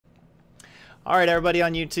All right, everybody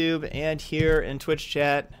on YouTube and here in Twitch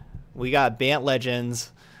chat, we got Bant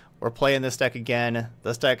Legends. We're playing this deck again.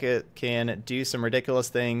 This deck can do some ridiculous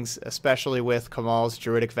things, especially with Kamal's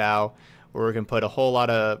Druidic Vow, where we can put a whole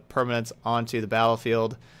lot of permanents onto the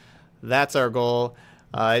battlefield. That's our goal.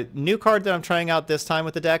 New card that I'm trying out this time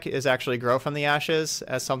with the deck is actually Grow from the Ashes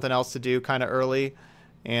as something else to do kind of early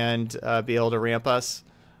and be able to ramp us.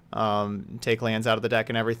 Take lands out of the deck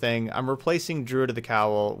and everything. I'm replacing Druid of the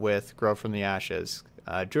Cowl with Grow from the Ashes.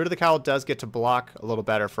 Druid of the Cowl does get to block a little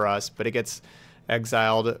better for us, but it gets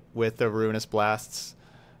exiled with the Ruinous Blasts.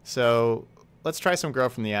 So let's try some Grow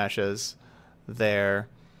from the Ashes there.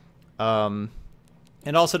 And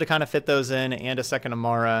also to kind of fit those in, and a second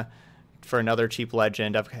Amara for another cheap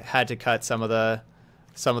legend. I've had to cut some of the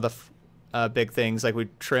big things, like we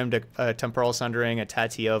trimmed a Temporal Sundering, a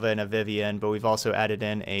Tatiova, and a Vivian, but we've also added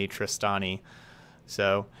in a Tristani.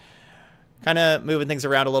 So kind of moving things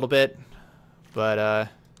around a little bit, but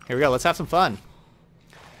here we go. Let's have some fun.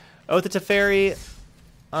 Oath of Teferi,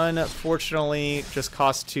 unfortunately, just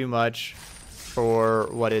costs too much for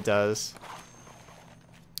what it does.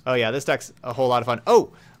 Oh yeah, this deck's a whole lot of fun.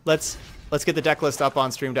 Oh, let's get the deck list up on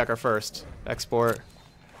Stream Decker first. Export.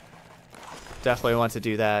 Definitely want to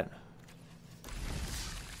do that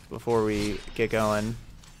before we get going,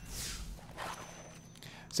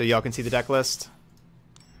 so y'all can see the deck list.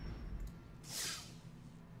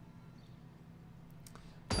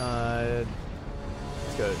 Let's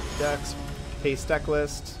go to decks, paste deck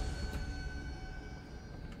list,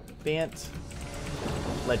 Bant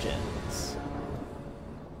Legends.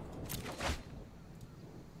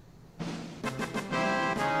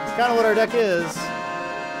 It's kind of what our deck is.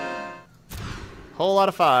 Whole lot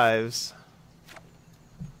of fives.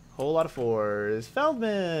 Whole lot of fours.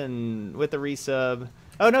 Feldman with the resub.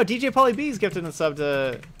 Oh no, DJ Pauly B's gifted a sub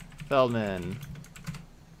to Feldman.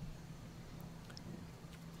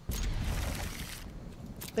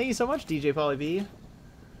 Thank you so much, DJ Pauly B.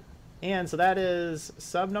 And so that is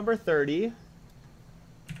sub number 30.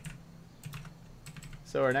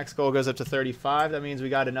 So our next goal goes up to 35. That means we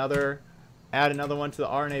got add another one to the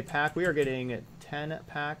RNA pack. We are getting 10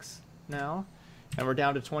 packs now. And we're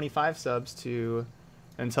down to 25 subs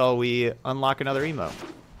until we unlock another emote.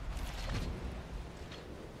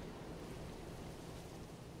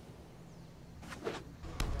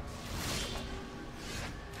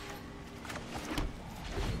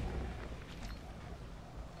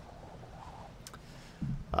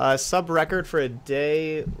 Sub record for a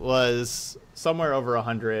day was somewhere over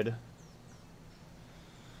 100.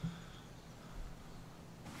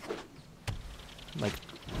 Like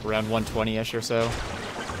around 120-ish or so.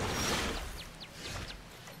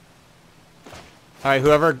 Alright,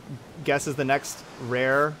 whoever guesses the next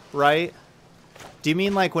rare right. Do you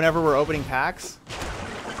mean like whenever we're opening packs?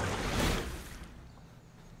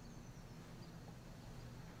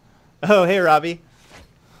 Oh, hey Robbie.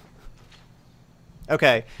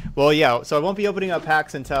 Okay, well yeah, so I won't be opening up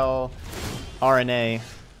packs until RNA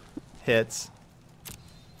hits.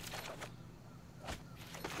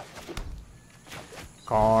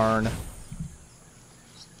 Karn.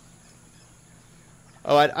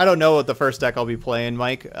 Oh, I don't know what the first deck I'll be playing,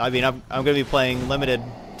 Mike. I mean, I'm going to be playing limited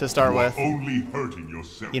to start with. Only hurting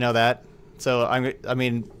yourself. You know that. So I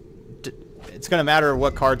mean, it's going to matter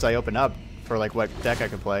what cards I open up for like what deck I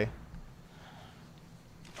can play.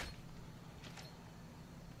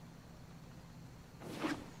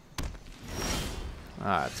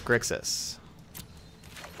 Ah, it's Grixis.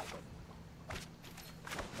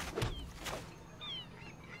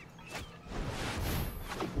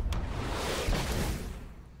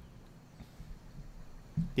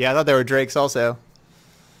 Yeah, I thought they were Drakes also.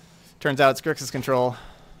 Turns out it's Grixis control.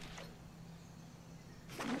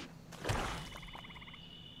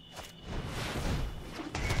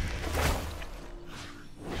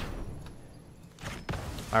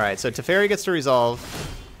 Alright, so Teferi gets to resolve.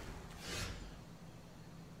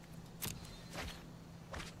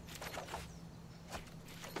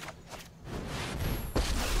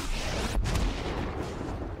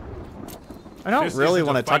 I don't really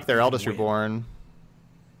want to tuck their Eldest Reborn.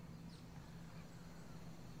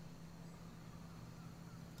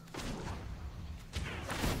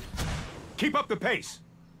 Keep up the pace.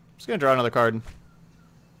 I'm just gonna draw another card.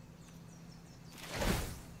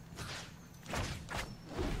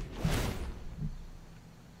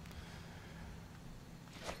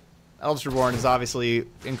 Eldest Reborn is obviously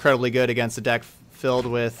incredibly good against a deck filled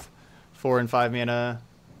with 4 and 5 mana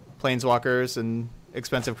planeswalkers and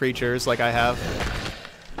expensive creatures like I have.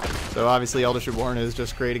 So obviously Eldest Reborn is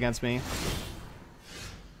just great against me.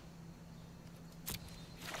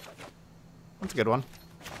 That's a good one.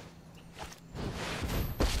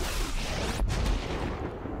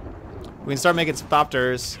 We can start making some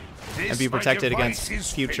Thopters and be my protected device against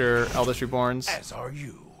is future Eldest Reborns. As are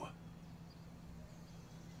you.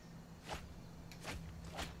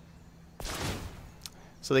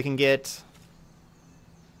 So they can get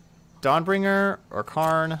Dawnbringer or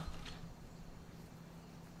Karn.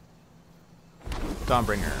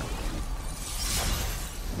 Dawnbringer.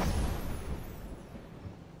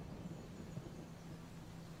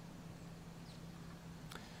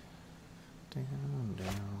 Down, down.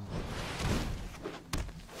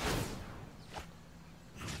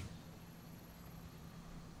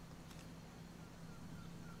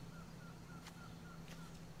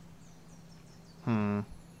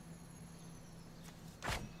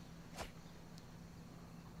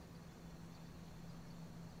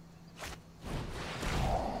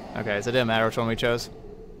 Okay, so it didn't matter which one we chose.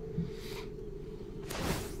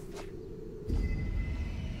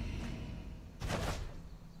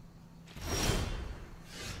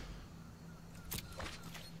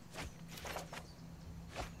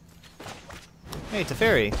 Hey,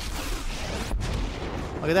 Teferi.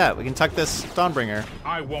 Look at that, we can tuck this Dawnbringer.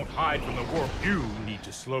 I won't hide from the warp. You need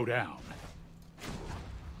to slow down.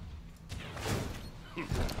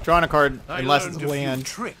 Drawing a card, unless it's land,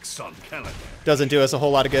 Tricks on calendar. doesn't do us a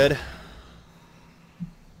whole lot of good.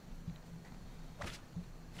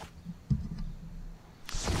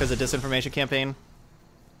 Because of disinformation campaign.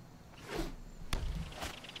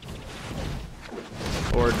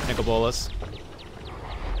 Or Nicol Bolas.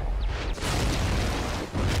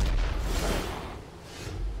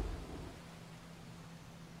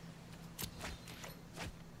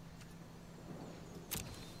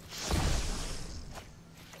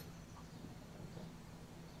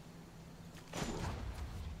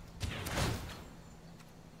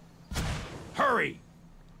 Hurry!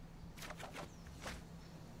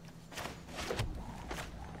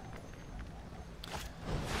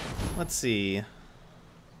 Let's see.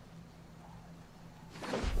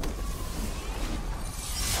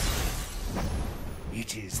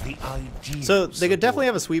 It is the ideal. So they could definitely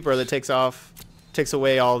have a sweeper that takes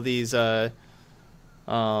away all these Thopters.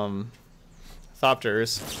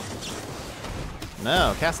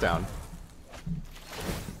 No, cast down.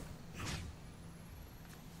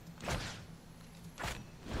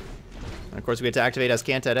 And of course, we get to activate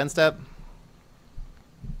Azcanta at end step.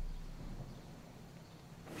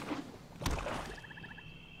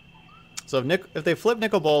 So if they flip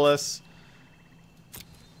Nicol Bolas,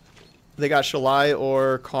 they got Shalai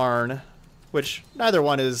or Karn, which neither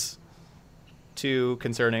one is too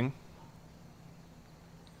concerning.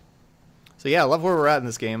 So yeah, I love where we're at in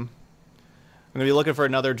this game. I'm going to be looking for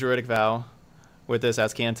another Druidic Vow with this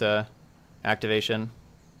Azcanta activation.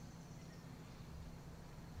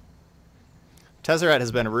 Tezzeret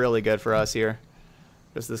has been really good for us here,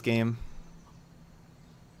 just this game.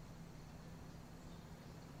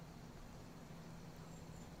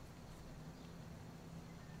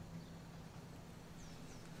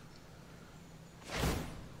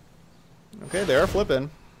 Okay, they are flipping.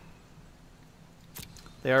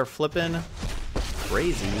 They are flipping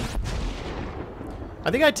crazy.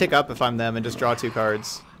 I think I'd tick up if I'm them and just draw 2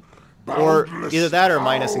 cards. Or either that or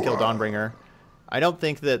minus and kill Dawnbringer. I don't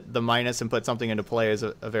think that the minus and put something into play is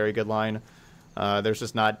a very good line. There's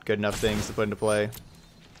just not good enough things to put into play.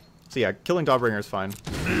 So yeah, killing Dawnbringer is fine.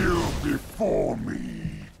 Kneel before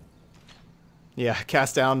me. Yeah,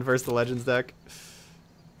 cast down versus the Legends deck.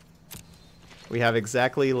 We have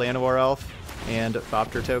exactly Llanowar Elf and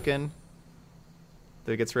Thopter token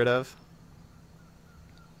that it gets rid of.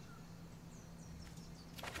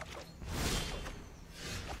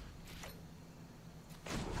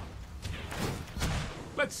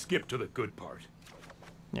 Let's skip to the good part.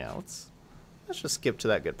 Yeah, let's just skip to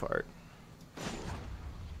that good part.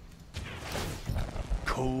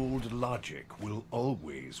 Cold logic will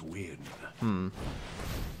always win.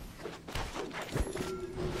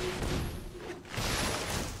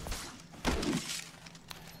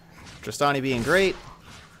 Tristani being great.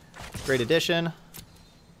 Great addition.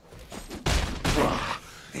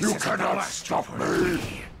 You cannot stop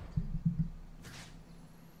me.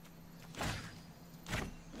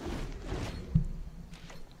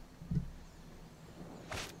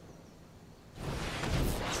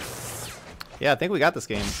 Yeah, I think we got this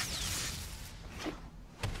game.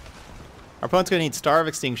 Our opponent's going to need Star of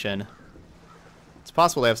Extinction. It's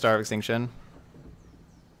possible they have Star of Extinction.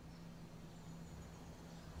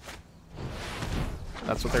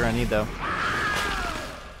 That's what they're going to need, though.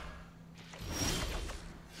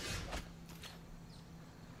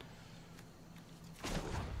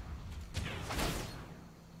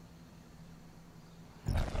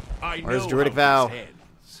 Where's Druidic Vow?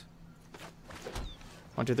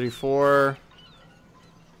 1, 2, 3, 4.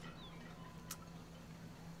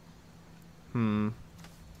 No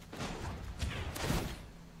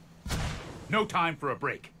time for a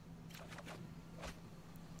break.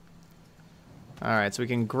 Alright, so we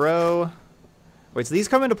can grow... Wait, so these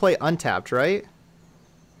come into play untapped, right?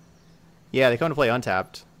 Yeah, they come into play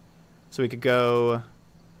untapped. So we could go...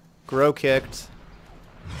 Grow Kicked.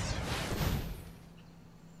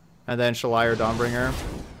 And then Shalai or Dawnbringer.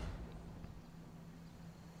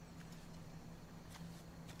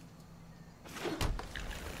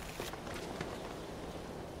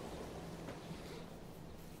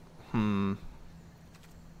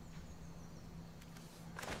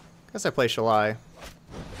 Guess I play Shalai.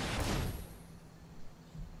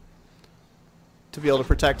 To be able to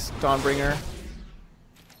protect Dawnbringer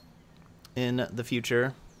in the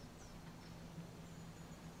future.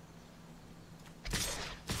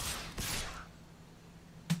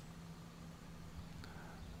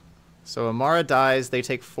 So Amara dies, they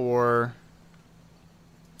take 4.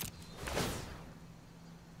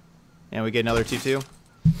 And we get another 2/2.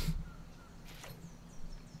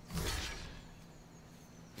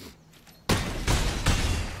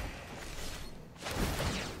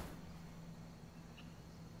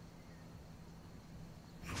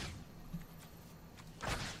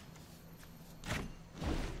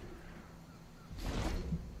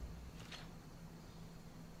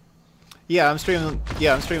 Yeah, I'm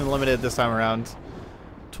streaming limited this time around.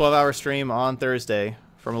 12-hour stream on Thursday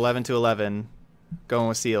from 11 to 11, going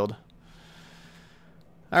with sealed.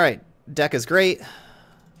 All right, deck is great.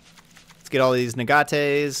 Let's get all these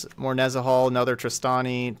Nagates, more Nezahal, another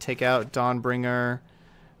Tristani, take out Dawnbringer,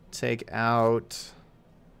 take out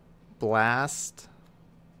Blast.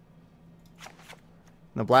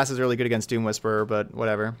 The Blast is really good against Doom Whisperer, but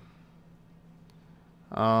whatever.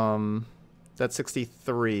 That's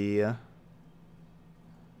 63.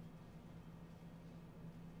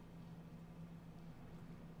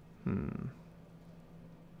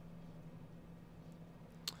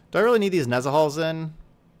 Do I really need these Nezahals in?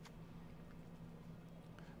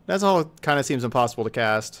 Nezahal kind of seems impossible to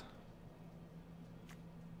cast.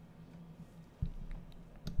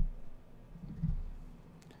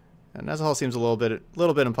 And Nezahal seems a little bit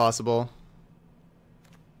impossible.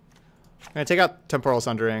 I'm gonna take out Temporal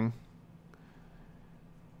Sundering.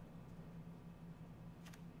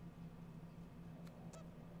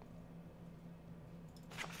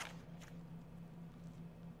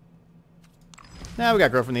 Nah, we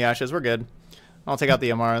got Grow from the Ashes. We're good. I'll take out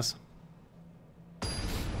the Amaras.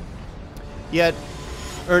 Yet,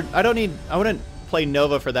 or I wouldn't play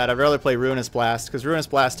Nova for that. I'd rather play Ruinous Blast, because Ruinous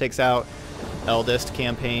Blast takes out Eldest,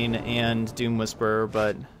 Campaign, and Doom Whisperer,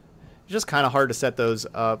 but it's just kind of hard to set those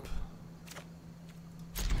up.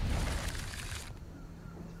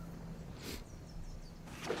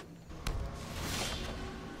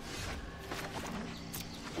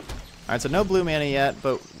 Alright, so no blue mana yet,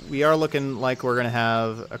 but we are looking like we're going to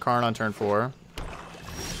have a Karn on turn 4.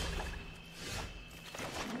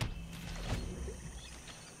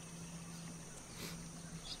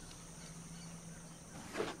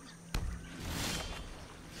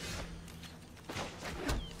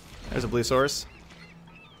 There's a blue source.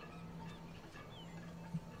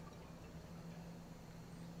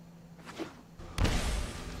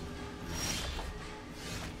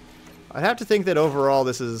 I'd have to think that overall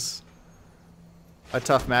this is a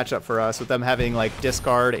tough matchup for us, with them having like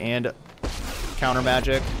discard and counter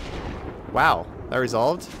magic. Wow, that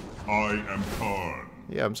resolved? I am Karn.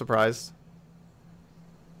 Yeah, I'm surprised.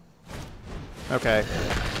 Okay.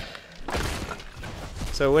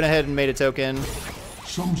 So went ahead and made a token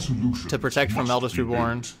to protect from Eldest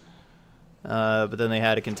Reborn. But then they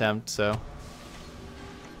had a Contempt, so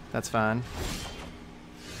that's fine.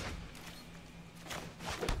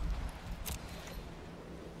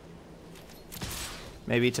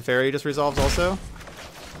 Maybe Teferi just resolves also?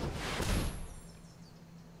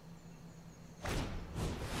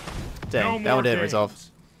 Dang, that one didn't resolve.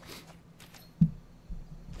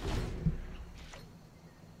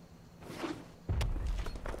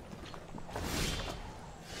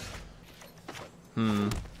 I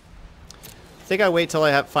think I wait till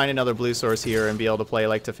I find another blue source here and be able to play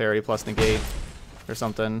like Teferi plus Negate or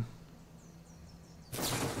something.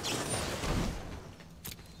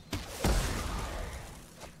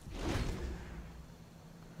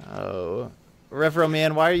 Oh, Revro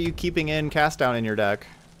man, why are you keeping in Cast Down in your deck?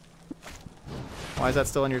 Why is that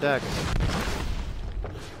still in your deck?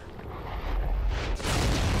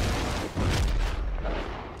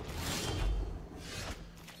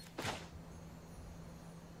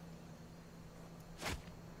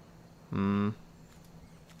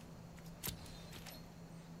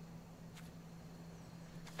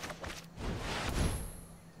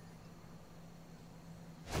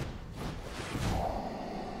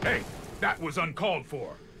 That was uncalled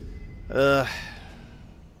for.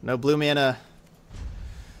 No blue mana.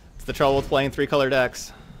 It's the trouble with playing 3-color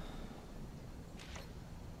decks.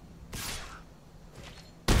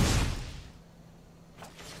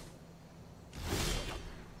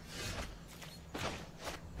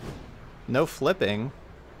 No flipping.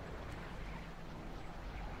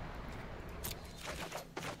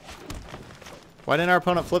 Why didn't our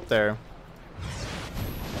opponent flip there?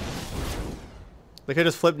 They could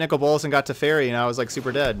just flip Nicol Bolas and got to Fairy, and I was like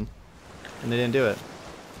super dead. And they didn't do it.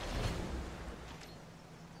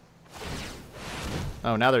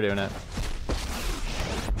 Oh, now they're doing it. They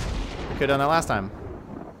could have done that last time.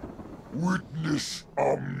 Witness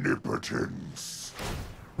omnipotence.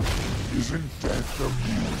 Isn't that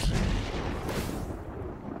amusing?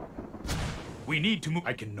 We need to move.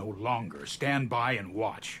 I can no longer stand by and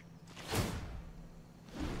watch.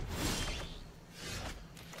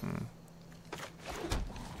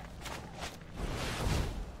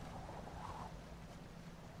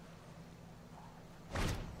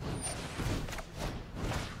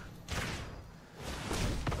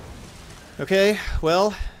 Okay,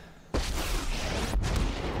 well.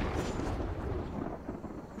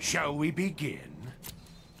 Shall we begin?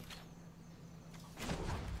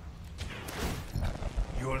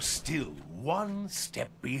 You're still one step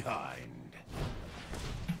behind.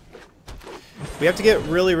 We have to get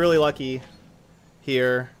really, really lucky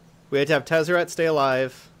here. We have to have Tezzeret stay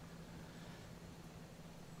alive.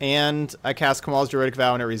 And I cast Kamal's Druidic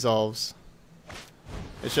Vow and it resolves.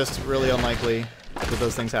 It's just really unlikely that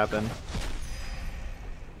those things happen.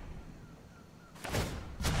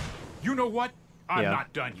 You know what? I'm Yeah.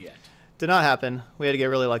 not done yet. Did not happen. We had to get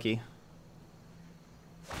really lucky.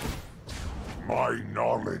 My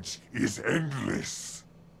knowledge is endless.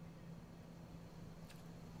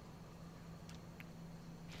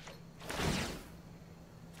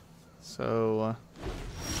 So,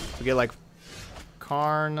 we get like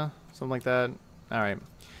Karn, something like that. Alright.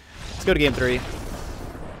 Let's go to game 3.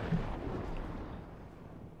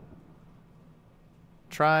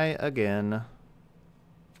 Try again.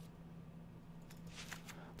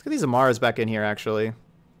 Let's get these Amaras back in here, actually.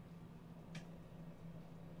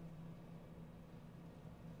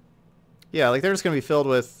 Yeah, like they're just going to be filled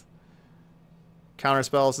with counter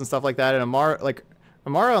spells and stuff like that. And Amara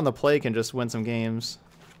on the play can just win some games.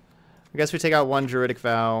 I guess we take out one Druidic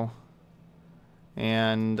Vow.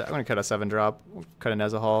 And I'm going to cut a 7-drop. We'll cut a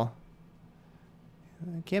Nezahal.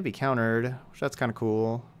 It can't be countered, which that's kind of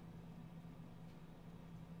cool.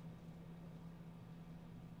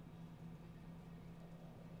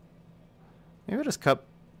 Maybe I'll just cut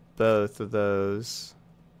both of those.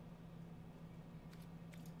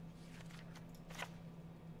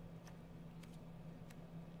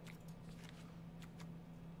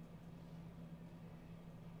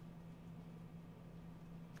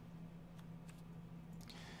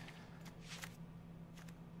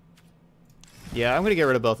 Yeah, I'm going to get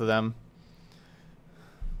rid of both of them.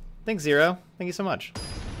 Thanks, Zero. Thank you so much.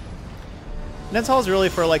 Nezahal is really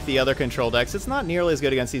for like the other control decks. It's not nearly as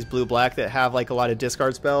good against these blue-black that have like a lot of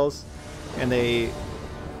discard spells, and they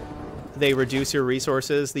reduce your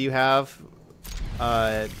resources that you have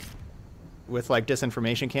with like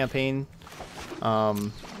Disinformation Campaign.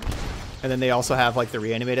 And then they also have like the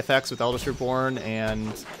reanimate effects with Eldritch Reborn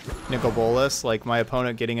and Nicol Bolas. Like my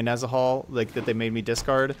opponent getting a Nezahal, like that they made me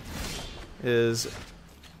discard, is,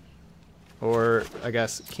 or I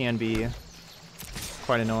guess can be,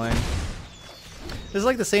 quite annoying. This is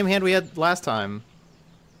like the same hand we had last time.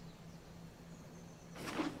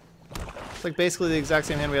 It's like basically the exact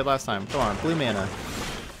same hand we had last time. Come on, blue mana.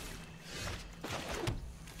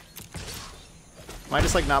 Am I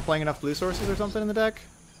just like not playing enough blue sources or something in the deck?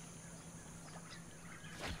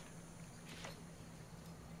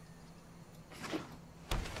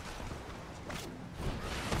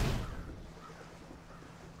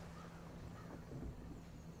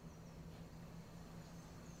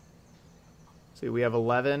 See, we have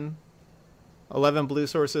 11 blue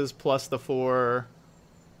sources plus the 4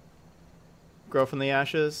 grow from the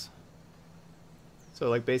ashes. So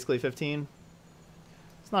like basically 15.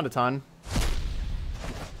 It's not a ton.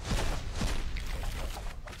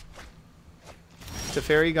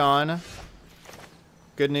 Teferi gone.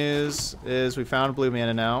 Good news is we found blue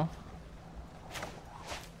mana now.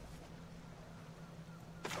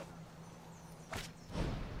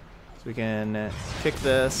 So we can kick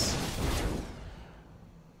this.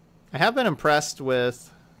 I have been impressed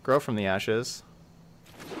with Grow from the Ashes.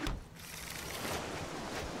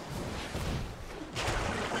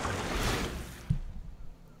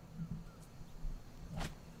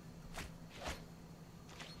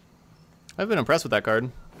 I've been impressed with that card.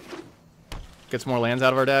 gets more lands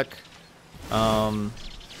out of our deck. I'm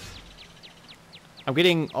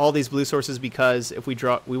getting all these blue sources because if we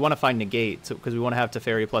draw, we want to find negate, so because we want to have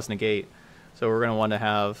Teferi plus negate, so we're going to want to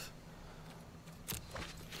have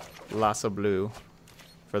Lhasa Blue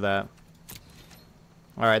for that.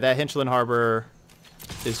 All right, that Hinchland Harbor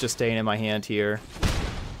is just staying in my hand here.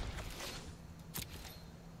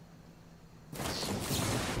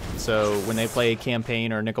 So when they play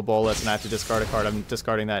Campaign or Nicol Bolas and I have to discard a card, I'm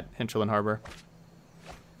discarding that Hinchland Harbor.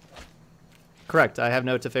 Correct, I have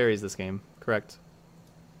no Teferis this game. Correct.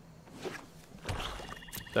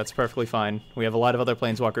 That's perfectly fine. We have a lot of other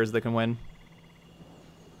Planeswalkers that can win.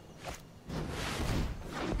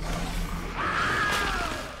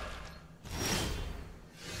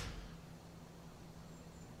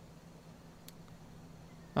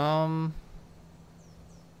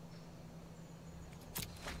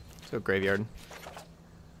 So graveyard.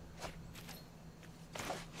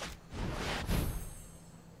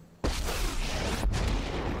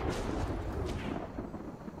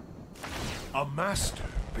 A master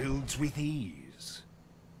builds with ease.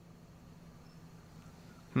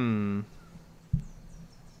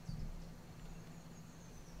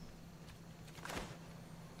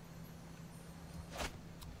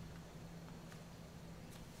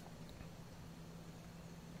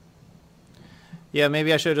 Yeah,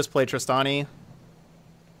 maybe I should have just played Tristani.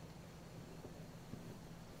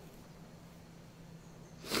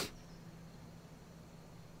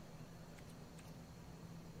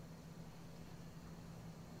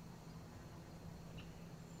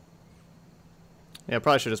 Yeah,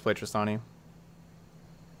 probably should just play Tristani.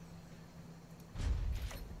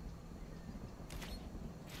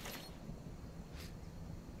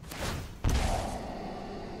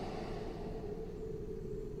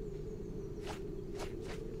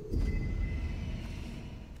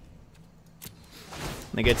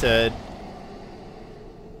 They get to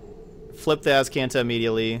flip the Azcanta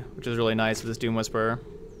immediately, which is really nice with this Doom Whisperer.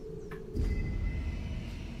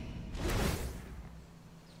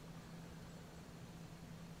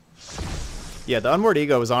 Yeah, the Unmoored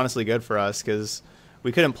Ego was honestly good for us because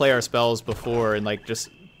we couldn't play our spells before, and like just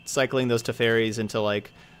cycling those Teferis into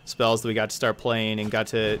like spells that we got to start playing and got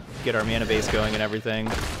to get our mana base going and everything.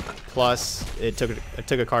 Plus, it took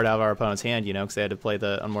a card out of our opponent's hand, you know, because they had to play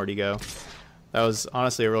the Unmoored Ego. That was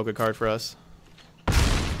honestly a real good card for us.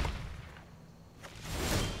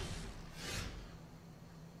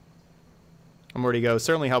 Unmoored Ego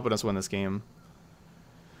certainly helping us win this game.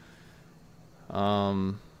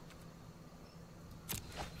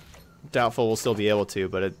 Doubtful we'll still be able to,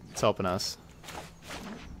 but it's helping us.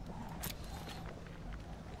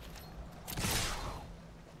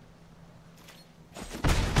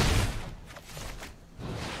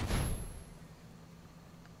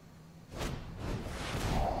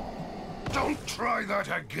 Don't try that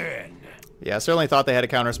again. Yeah, I certainly thought they had a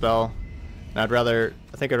counterspell. And I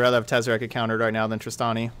think I'd rather have Tezzeret countered right now than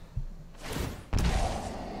Tristani.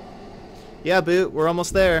 Yeah, Boot, we're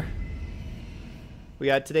almost there. We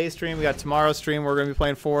got today's stream, we got tomorrow's stream. We're going to be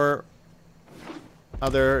playing 4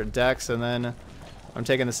 other decks, and then I'm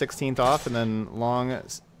taking the 16th off, and then long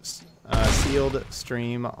sealed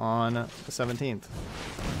stream on the 17th.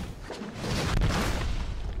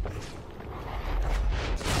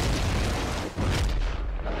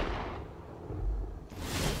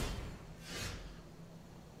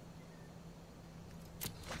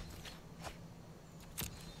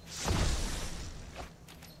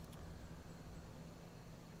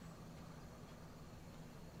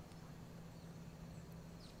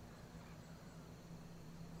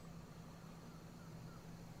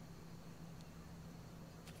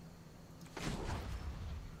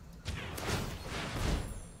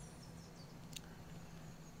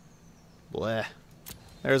 Bleh.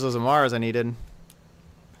 There's those Amaras I needed.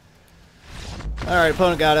 Alright,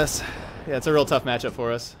 opponent got us. Yeah, it's a real tough matchup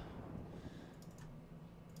for us.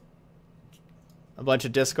 A bunch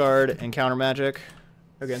of discard and counter magic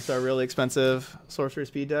against our really expensive sorcery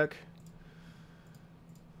speed deck.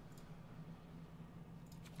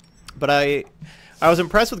 But I was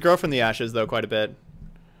impressed with Grow from the Ashes though quite a bit.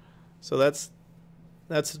 So that's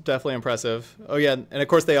definitely impressive. Oh yeah, and of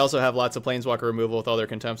course they also have lots of Planeswalker removal with all their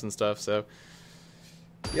contempts and stuff, so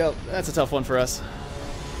yep, that's a tough one for us.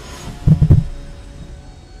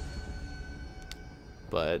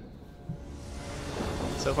 But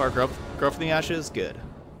so far, Grow from the Ashes, good.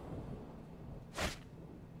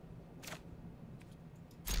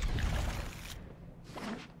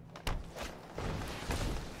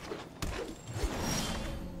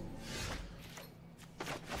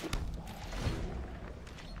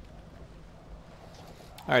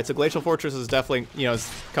 All right, so Glacial Fortress is definitely, you know, it's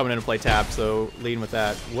coming into play tap, so leading with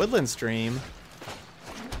that. Woodland Stream.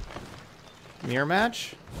 Mirror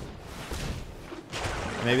match.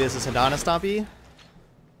 Maybe this is Hidana Stompy.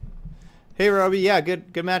 Hey, Roby. Yeah,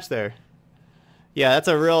 good match there. Yeah, that's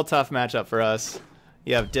a real tough matchup for us.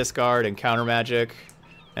 You have discard and counter magic,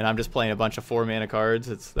 and I'm just playing a bunch of 4-mana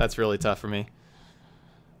cards. That's really tough for me.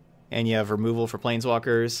 And you have removal for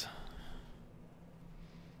planeswalkers.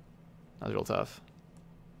 That's real tough.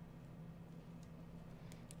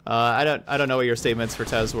 I don't know what your statements for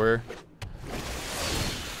Tez were.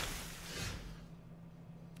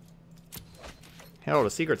 Herald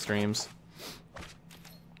of Secret Streams.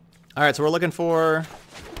 All right, so we're looking for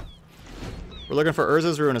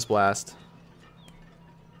Urza's Ruinous Blast.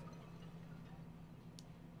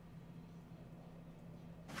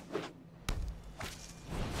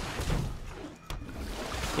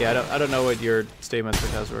 Yeah, I don't know what your statements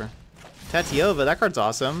for Tez were. Tatiova, that card's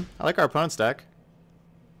awesome. I like our opponent's deck.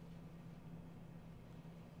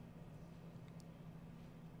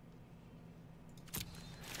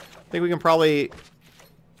 I think we can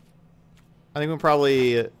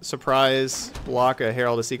probably surprise block a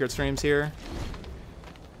Herald of Secret Streams here.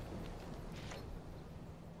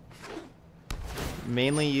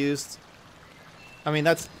 Mainly used. I mean,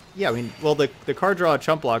 that's, yeah, I mean, well, the card draw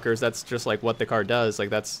chump blockers, that's just like what the card does. Like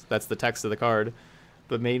that's the text of the card.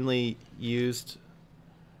 But mainly used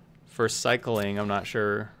for cycling. I'm not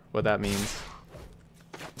sure what that means.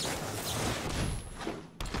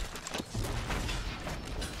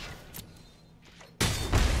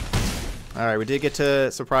 All right, we did get to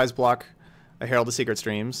surprise block a Herald of Secret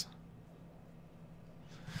Streams.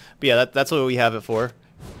 But yeah, that's what we have it for.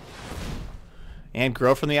 And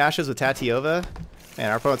Grow from the Ashes with Tatiova. Man,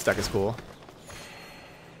 our opponent's deck is cool.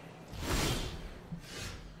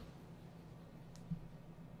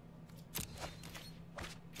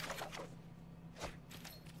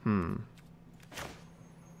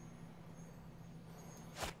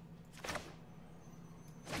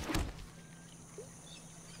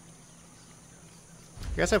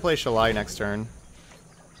 I guess I play Shalai next turn.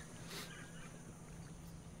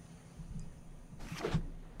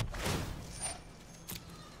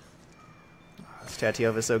 This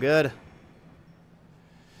Tatiova is so good.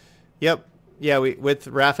 Yep. Yeah, with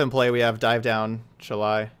Wrath in play, we have Dive Down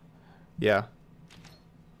Shalai. Yeah.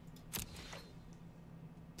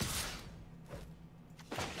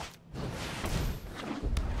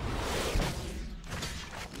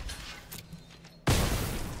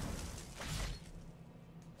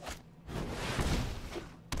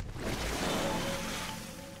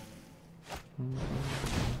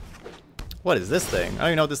 What is this thing? I don't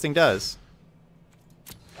even know what this thing does.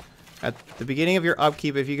 At the beginning of your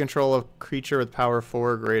upkeep, if you control a creature with power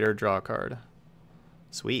 4 or greater, draw a card.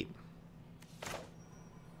 Sweet.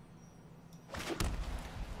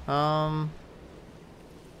 Yeah,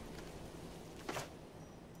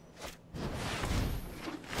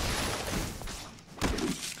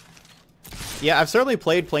 I've certainly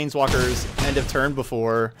played Planeswalkers end of turn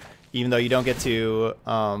before, even though you don't get to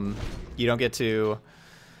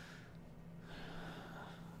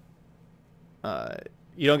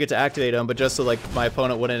activate them, but just so like my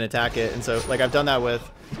opponent wouldn't attack it. And so like I've done that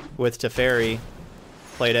with Teferi,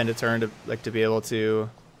 played end of turn to be able to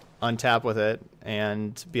untap with it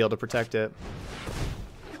and be able to protect it.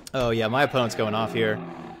 Oh yeah, my opponent's going off here.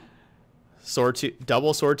 Double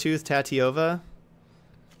Swordtooth Tatiova,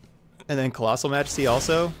 and then Colossal Majesty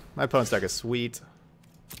also. My opponent's deck is sweet.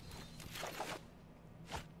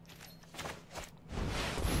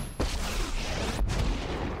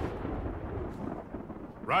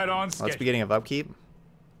 Right on schedule. That's beginning of upkeep.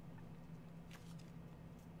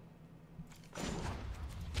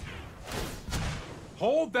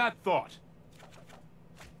 Hold that thought.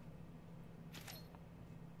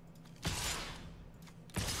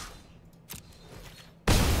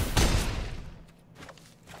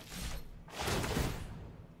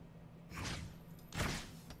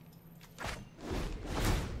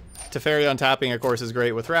 Teferi untapping, of course, is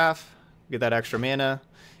great with Wrath. Get that extra mana.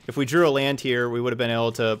 If we drew a land here, we would have been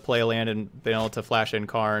able to play a land and been able to flash in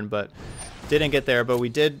Karn, but didn't get there. But we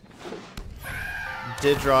did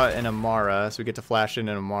draw an Amara, so we get to flash in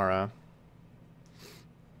an Amara.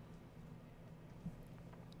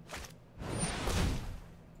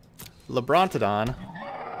 Lebrontodon.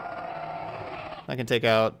 I can take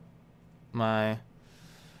out my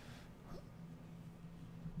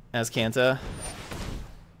Azcanta.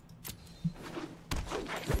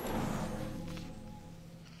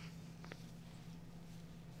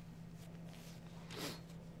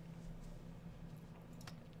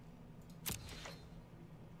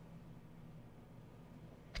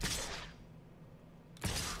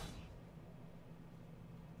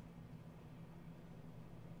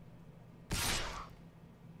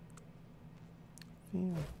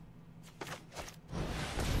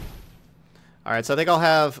 Alright, so I think I'll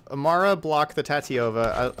have Amara block the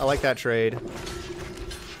Tatiova. I like that trade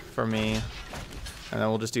for me. And then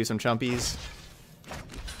we'll just do some chumpies.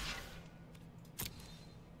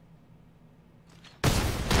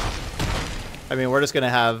 I mean, we're just gonna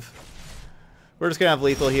have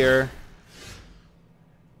lethal here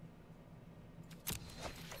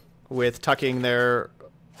with tucking their.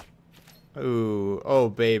 Ooh, oh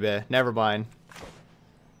baby, never mind.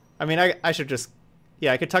 I mean, I should just,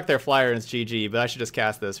 yeah, I could tuck their flyer and it's GG, but I should just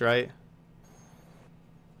cast this, right?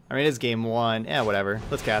 I mean, it's game 1. Yeah, whatever.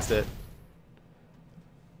 Let's cast it.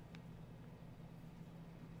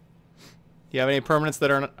 Do you have any permanents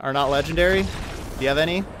that are not legendary? Do you have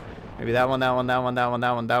any? Maybe that one, that one, that one, that one,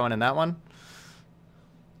 that one, that one, and that one?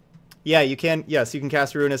 Yeah, you can. Yes, you can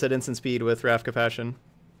cast Ruinous at instant speed with Wrath Compassion.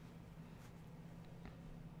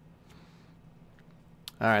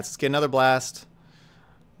 Alright, so let's get another blast.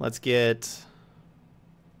 Let's get...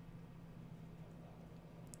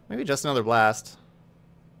 maybe just another blast.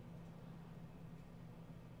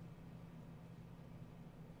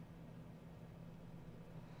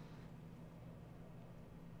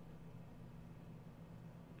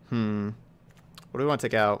 What do we want to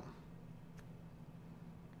take out?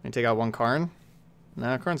 Can we take out one Karn?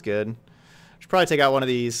 Nah, Karn's good. Should probably take out one of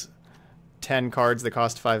these 10 cards that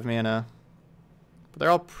cost 5 mana. But they're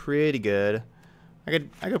all pretty good. I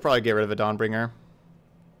could probably get rid of a Dawnbringer.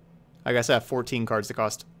 I guess I have 14 cards that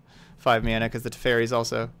cost 5 mana because the Teferis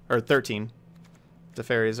also, or 13.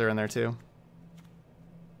 Teferis are in there too.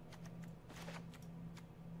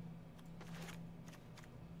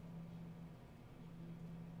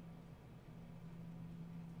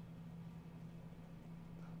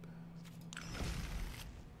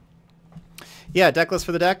 Yeah, Decklist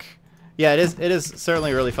for the deck. Yeah, it is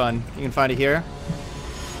certainly really fun. You can find it here.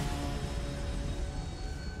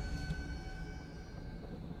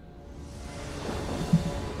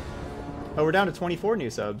 Oh, we're down to 24 new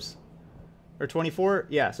subs. Or 24,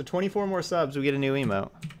 yeah, so 24 more subs, we get a new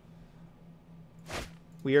emote.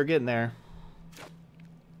 We are getting there.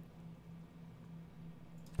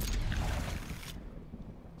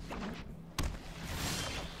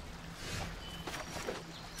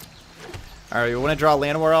 Alright, you want to draw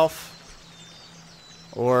Llanowar Elf?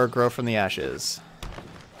 Or Grow from the Ashes?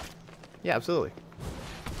 Yeah, absolutely.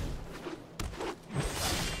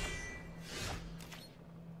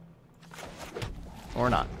 Or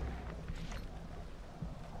not.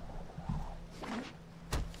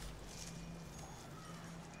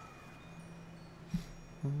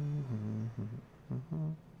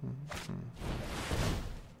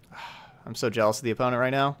 I'm so jealous of the opponent right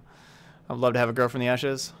now. I'd love to have a Grow from the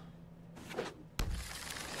Ashes.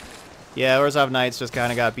 Yeah, Orzhov Knights just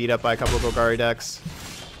kind of got beat up by a couple of Golgari decks.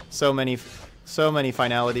 So many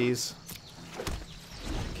finalities.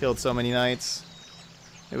 Killed so many Knights.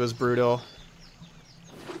 It was brutal.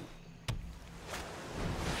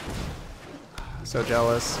 So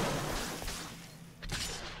jealous.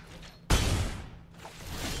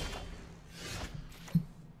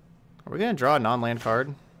 Are we gonna draw a non-land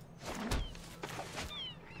card?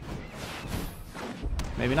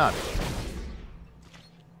 Maybe not.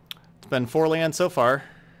 It's been 4 lands so far.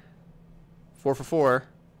 4 for 4.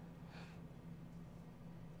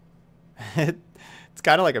 It's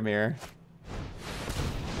kind of like a mirror.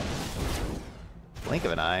 Blink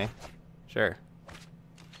of an eye. Sure.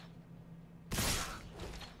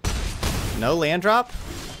 No land drop?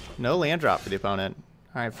 No land drop for the opponent.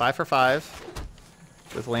 Alright, 5 for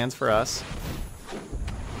 5. With lands for us.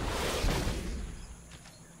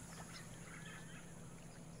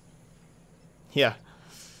 Yeah.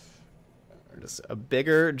 Or just a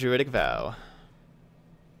bigger Druidic Vow.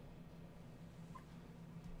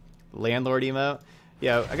 Landlord emote.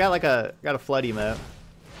 Yeah, I got a flood emote.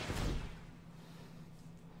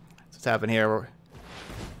 That's what's happening here.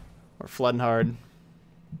 We're flooding hard.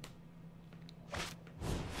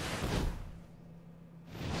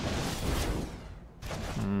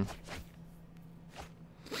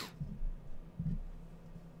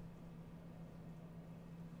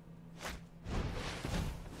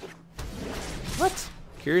 What?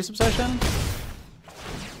 Curious Obsession?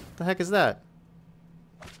 What the heck is that?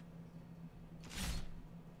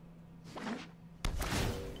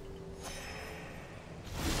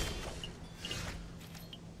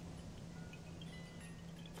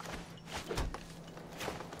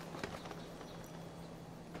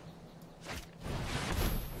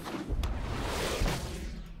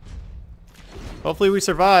 Hopefully we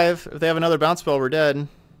survive. If they have another bounce spell, we're dead.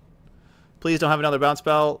 Please don't have another bounce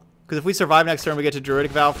spell. Because if we survive next turn, we get to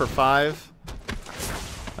Druidic Vow for 5.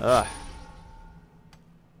 Ugh.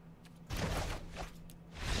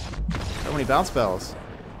 So many bounce spells.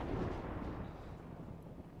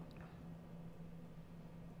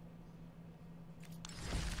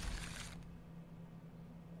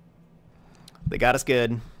 They got us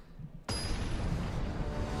good.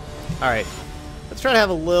 Alright. Let's try to have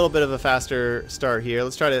a little bit of a faster start here.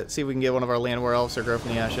 Let's try to see if we can get one of our land war elves or grow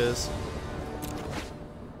from the ashes.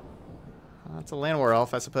 That's a land war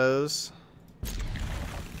elf, I suppose.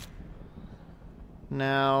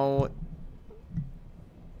 Now,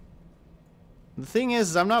 the thing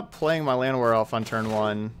is I'm not playing my land war elf on turn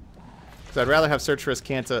 1. Because I'd rather have Search for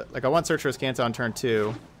Riscanta. Like, I want Search for Riscanta on turn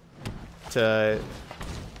 2 to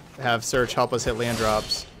have Search help us hit land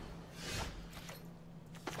drops.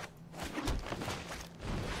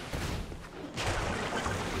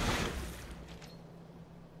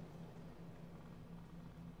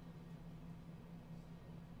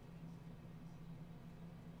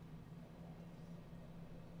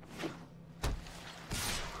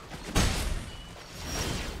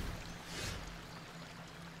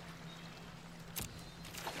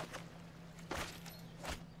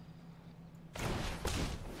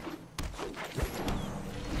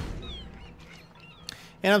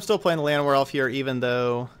 And I'm still playing the land war elf here, even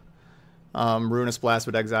though Ruinous Blast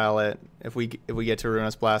would exile it. If we get to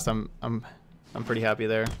Ruinous Blast, I'm pretty happy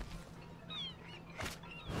there.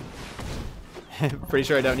 Pretty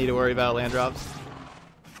sure I don't need to worry about land drops.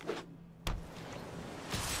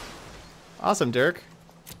 Awesome, Dirk.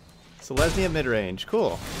 Selesnya mid range,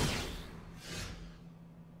 cool.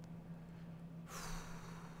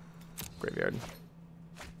 Graveyard.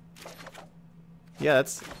 Yeah,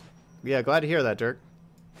 glad to hear that, Dirk.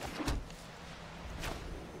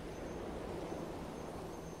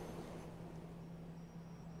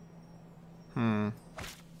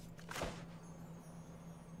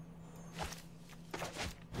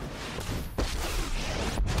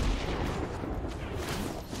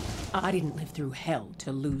 I didn't live through hell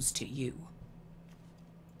to lose to you.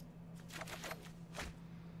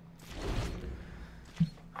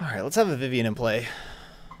 Alright, let's have a Vivian in play.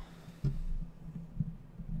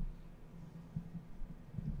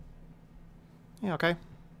 Yeah, okay.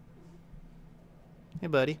 Hey,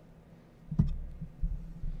 buddy.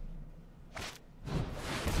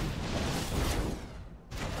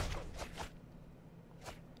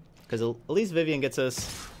 Because at least Vivian gets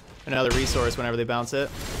us another resource whenever they bounce it.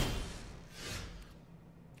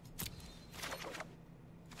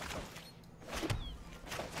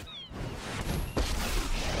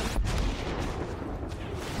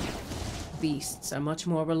 Beasts are much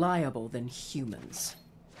more reliable than humans.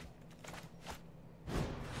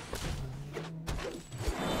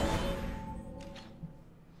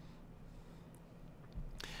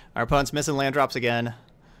 Our opponent's missing land drops again.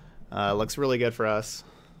 Looks really good for us.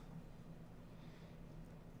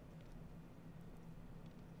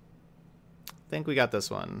 I think we got this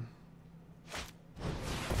one.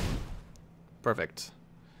 Perfect.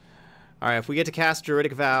 Alright, if we get to cast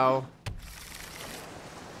Druidic Vow,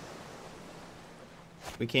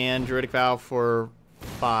 we can Druidic Vow for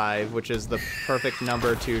 5, which is the perfect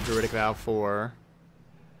number to Druidic Vow for.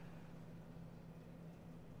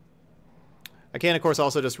 I can, of course,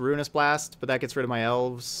 also just Ruinous Blast, but that gets rid of my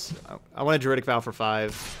elves. I want a Druidic Vow for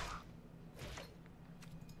 5.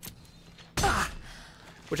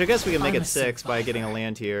 Which I guess we can make it 6 by getting a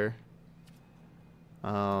land here.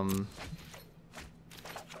 No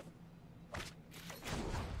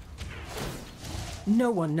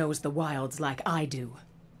one knows the wilds like I do.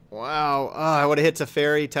 Wow. Oh, I would have hit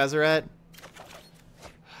Teferi, Tezzeret.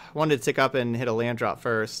 Wanted to tick up and hit a land drop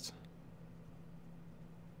first.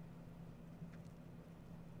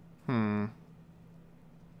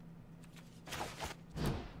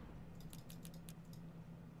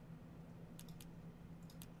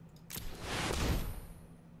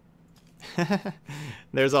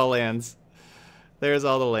 There's all lands. There's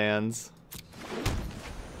all the lands.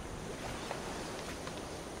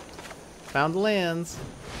 Found the lands.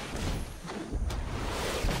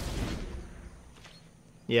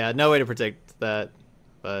 Yeah, no way to predict that,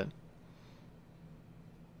 but...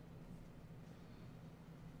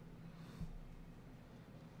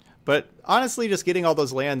 But honestly, just getting all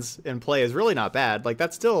those lands in play is really not bad. Like,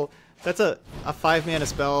 that's a 5-mana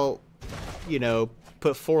spell, you know,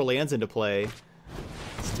 put 4 lands into play.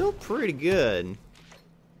 Still pretty good.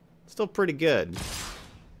 Still pretty good.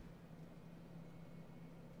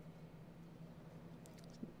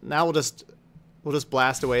 Now we'll just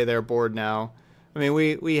blast away their board now. I mean,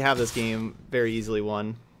 we have this game very easily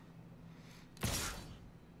won.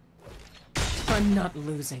 I'm not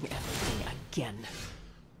losing everything again.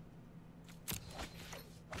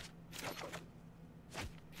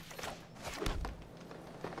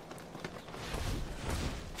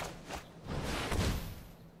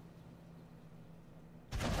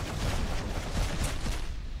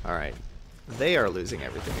 Alright. They are losing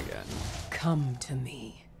everything again. Come to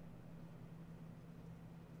me.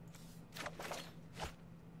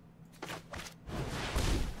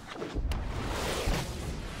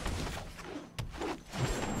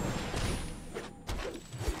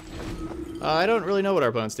 I don't really know what our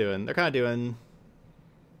opponent's doing. They're kind of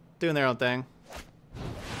doing their own thing.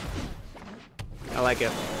 I like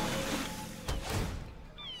it.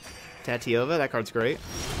 Tatiova, that card's great.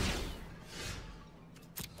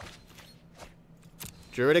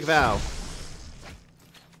 Druidic Vow.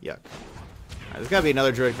 Yuck. Alright, there's gotta be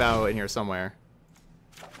another Druidic Vow in here somewhere.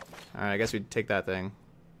 Alright, I guess we'd take that thing.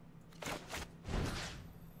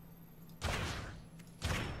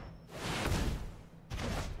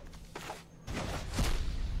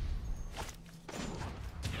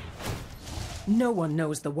 No one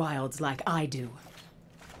knows the wilds like I do.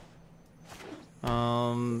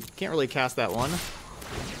 Can't really cast that one.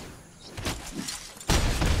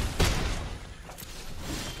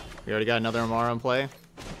 We already got another Amara in play.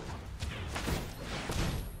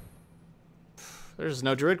 There's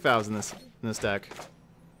no Druidic Vows in this deck.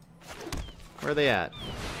 Where are they at?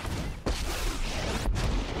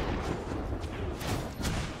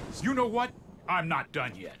 You know what? I'm not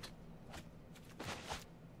done yet.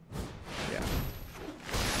 Yeah.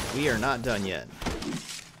 We are not done yet.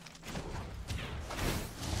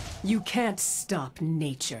 You can't stop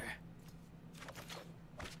nature.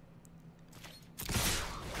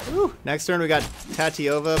 Ooh. Next turn we got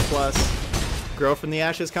Tatiova plus Grow from the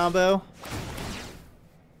Ashes combo.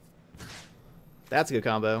 That's a good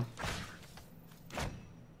combo.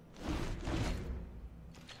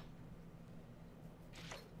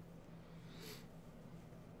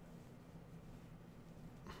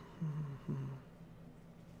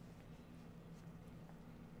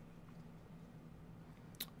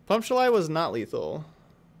 Pumpshalai was not lethal.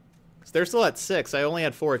 They're still at 6. I only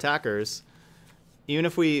had 4 attackers. Even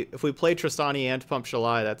if we played Tristani and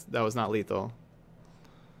Pumpshalai, that was not lethal.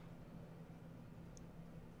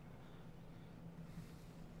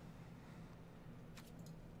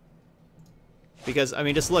 Because I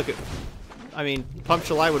mean, just look. I mean,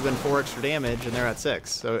 Pumpshalai would have been 4 extra damage, and they're at 6,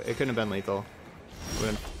 so it couldn't have been lethal. It would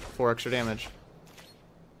have been 4 extra damage.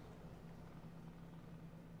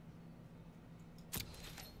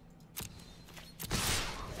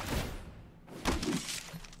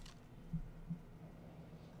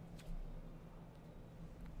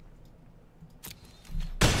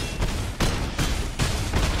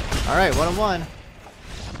 All right, 1-1.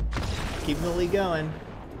 Keeping the lead going.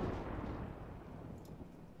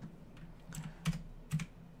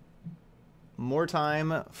 More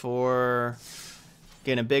time for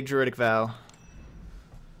getting a big Druidic Vow.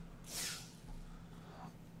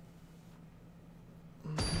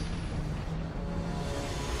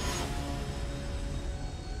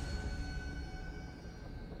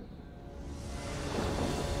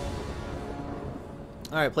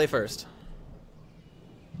 All right, play first.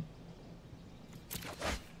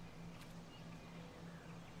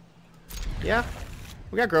 Yeah,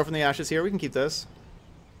 we got Grow from the Ashes here. We can keep this.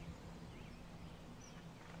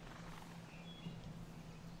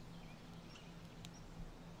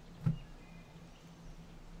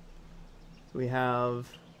 So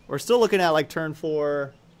we're still looking at like turn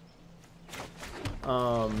 4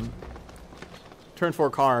 Karn,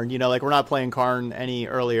 you know, like we're not playing Karn any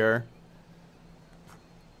earlier.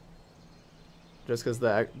 Just because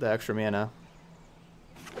the extra mana.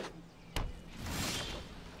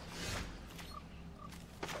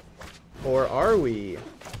 Or are we?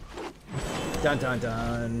 Dun dun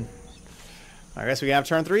dun. I guess we have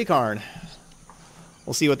turn 3 Karn.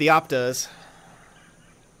 We'll see what the op does.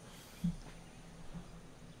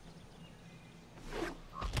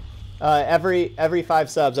 Every 5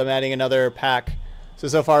 subs, I'm adding another pack.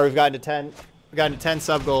 So far we've gotten to 10. We've gotten to 10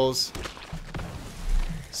 sub goals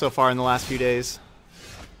so far in the last few days.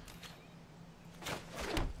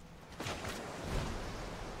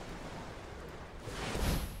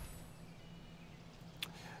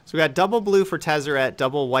 So we got double blue for Tezzeret,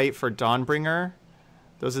 double white for Dawnbringer.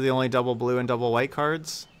 Those are the only double blue and double white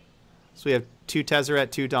cards. So we have 2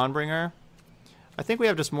 Tezzeret, 2 Dawnbringer. I think we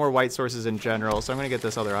have just more white sources in general, so I'm going to get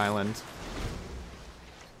this other island.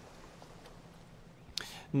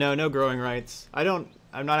 No growing rights. I'm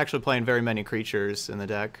not actually playing very many creatures in the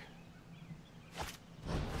deck.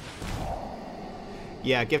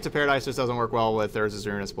 Yeah, Gift of Paradise just doesn't work well with Urza's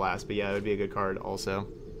Ruinous Blast, but yeah, it would be a good card also.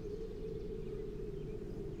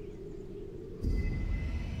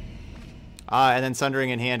 And then Sundering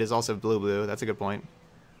in hand is also blue-blue. That's a good point.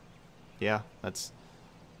 Yeah, that's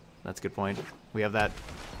a good point. We have that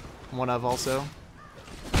one of also.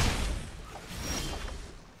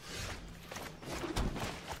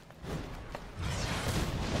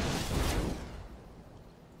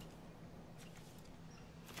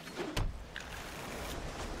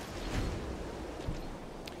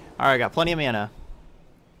 Alright, got plenty of mana.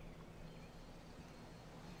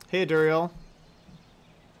 Hey, Duriel.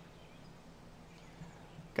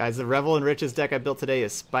 Guys, the Revel and Riches deck I built today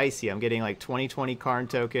is spicy. I'm getting like 20 Karn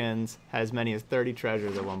tokens, had as many as 30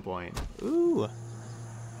 treasures at one point. Ooh.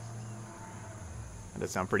 That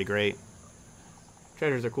does sound pretty great.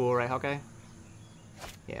 Treasures are cool, right, Hawkeye?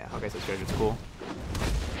 Yeah, Hawkeye says treasures are cool.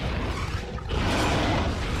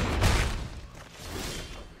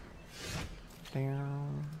 Damn.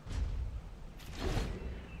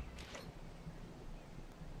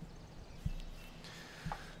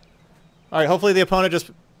 Alright, hopefully the opponent just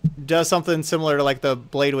does something similar to like the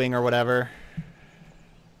Blade Wing or whatever.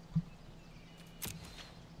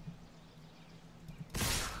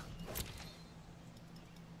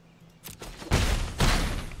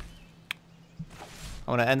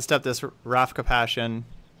 I want to end step this Wrath Compassion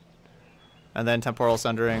and then Temporal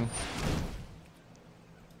Sundering.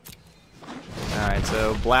 Alright,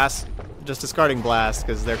 so Blast, just discarding Blast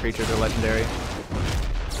because their creatures are legendary.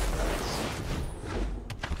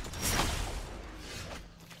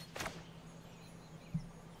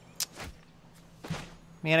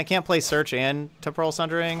 Man, I can't play Search and Temporal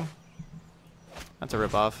Sundering. That's a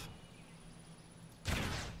ripoff.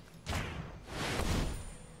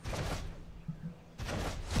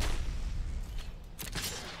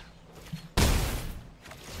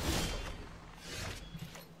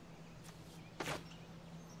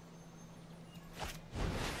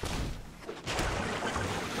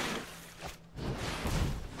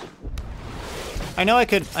 I know I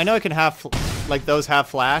could have like those have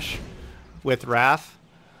flash with Wrath.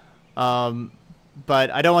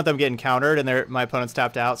 But I don't want them getting countered and my opponent's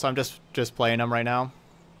tapped out, so I'm just playing them right now.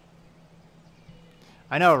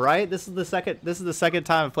 I know, right? This is the second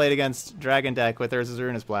time I've played against Dragon deck with Urza's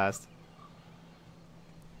Ruinous Blast.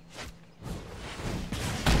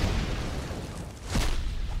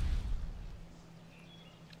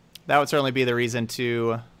 That would certainly be the reason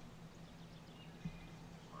to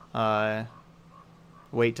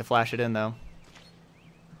wait to flash it in, though.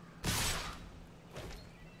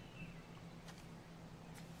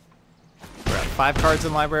 We're at 5 cards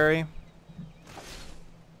in library.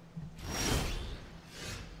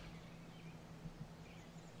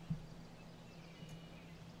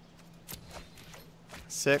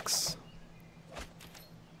 Six.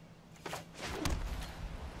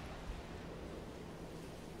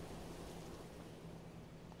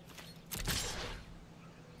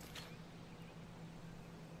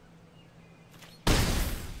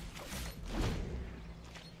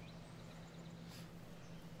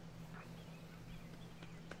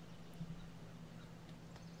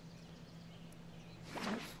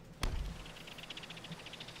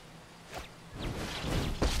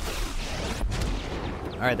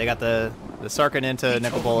 All right, they got the Sarkin into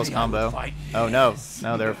Nicol Bolas combo. Oh no,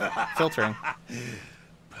 they're filtering.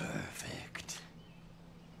 Perfect.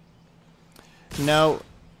 No,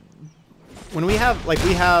 when we have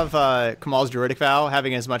Kamal's Druidic Vow,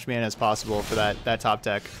 having as much mana as possible for that top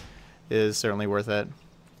deck is certainly worth it.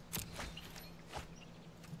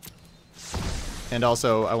 And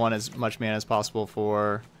also, I want as much mana as possible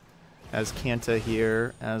for Azcanta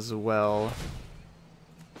here as well.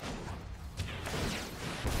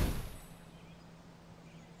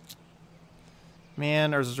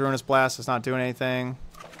 Man, there's a Ruinous Blast. It's not doing anything.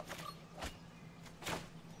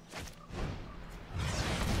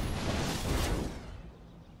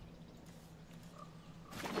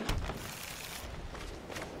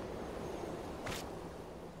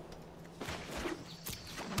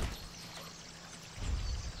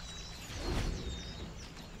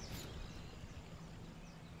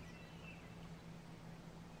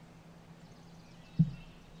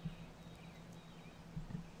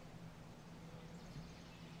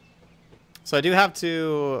 So I do have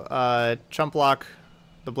to chump block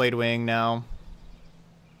the Blade Wing now.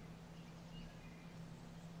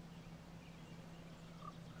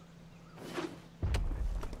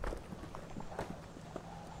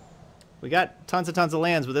 We got tons and tons of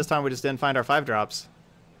lands, but this time we just didn't find our 5-drops.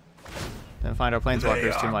 Didn't find our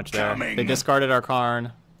Planeswalkers too much there. They discarded our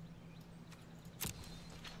Karn.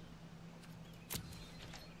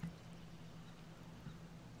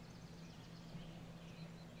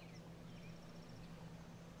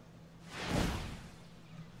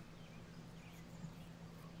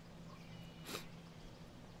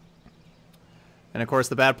 And of course,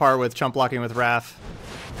 the bad part with chump blocking with Wrath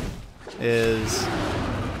is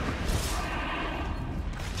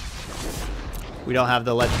we don't have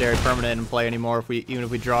the legendary permanent in play anymore. Even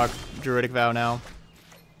if we draw Druidic Vow now.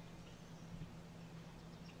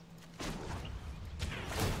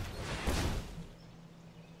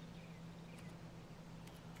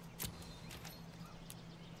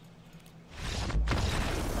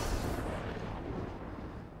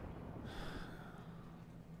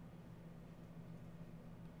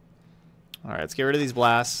 All right, let's get rid of these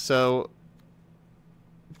blasts. So,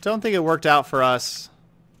 don't think it worked out for us.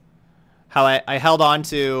 How I held on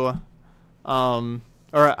to, or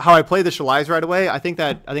how I played the Shalais right away. I think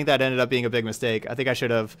that ended up being a big mistake. I think I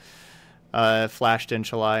should have flashed in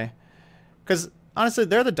Shalai, because honestly,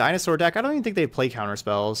 they're the dinosaur deck. I don't even think they play counter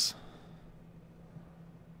spells.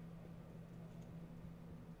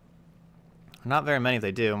 Not very many if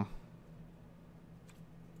they do.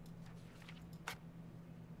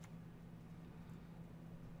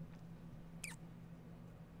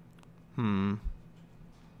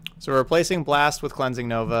 So we're replacing Blast with Cleansing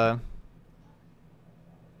Nova.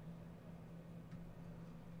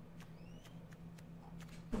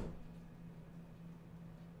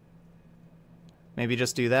 Maybe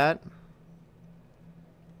just do that.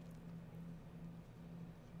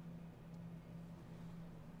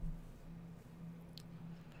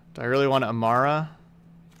 Do I really want Amara?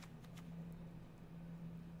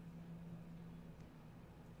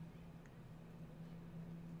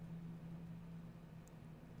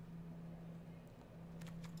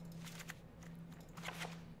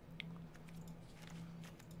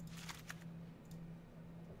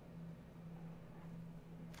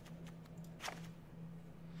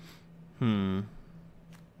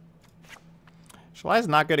 Shalai is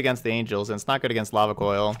not good against the Angels, and it's not good against Lava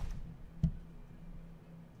Coil.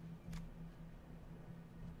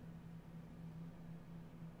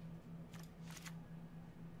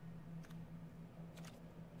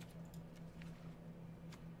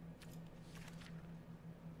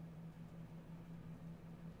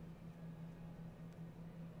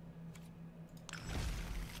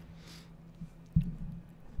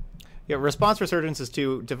 Yeah, Response Resurgence is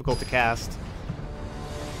too difficult to cast.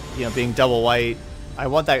 You know, being double white. I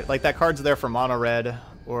want that, like, that card's there for mono red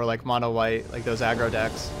or like mono white, like those aggro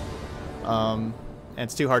decks. And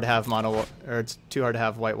it's too hard to have it's too hard to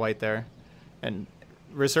have white there. And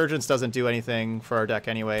Resurgence doesn't do anything for our deck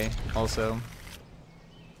anyway, also.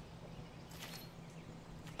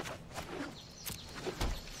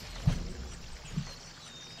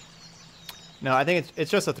 No, I think it's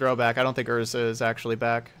just a throwback. I don't think Urza is actually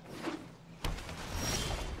back.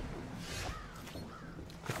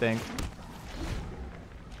 I think.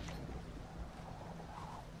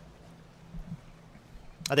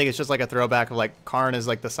 I think it's just like a throwback of like Karn is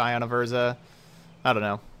like the scion of Urza. I don't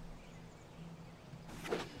know.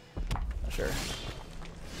 Not sure.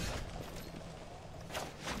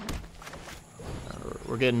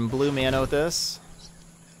 We're getting blue mana with this.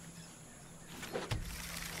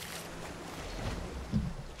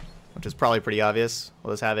 Which is probably pretty obvious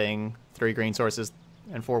with us having 3 green sources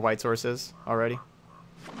and 4 white sources already.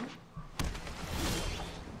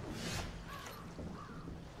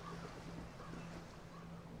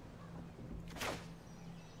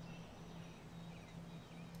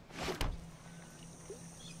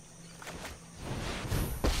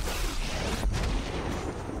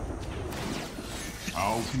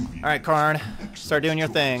 All right, Karn, start doing your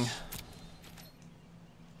thing.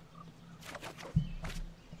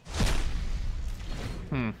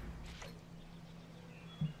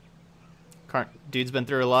 Karn, dude's been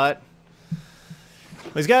through a lot.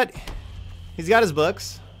 He's got his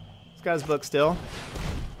books. He's got his books still.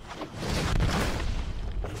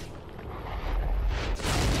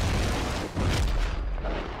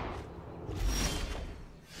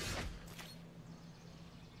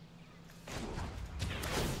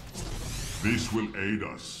 This will aid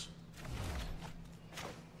us.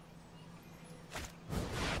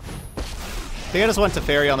 I think I just went to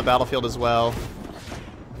Fairy on the battlefield as well.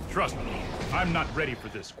 Trust me, I'm not ready for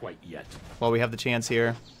this quite yet. While we have the chance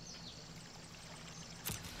here.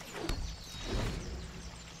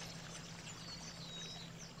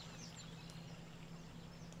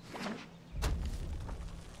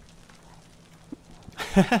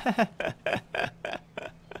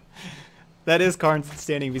 That is Karn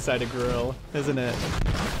standing beside a grill, isn't it?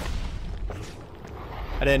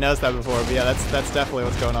 I didn't notice that before, but yeah, that's definitely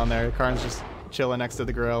what's going on there. Karn's just chilling next to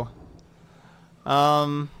the grill.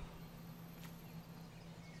 Alright,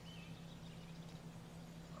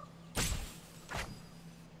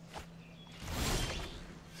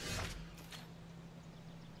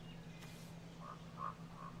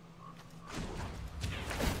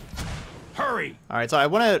 Hurry! so I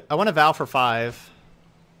wanna vow for 5.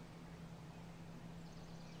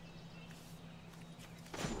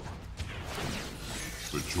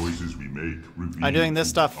 The choices we make reveal. I'm doing this who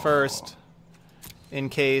stuff we are. first, in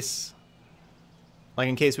case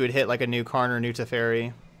we would hit like a new Karn or new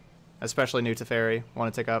Teferi, especially new Teferi.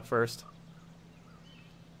 Want to take up first.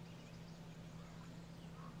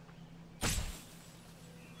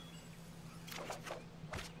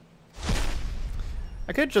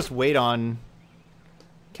 I could just wait on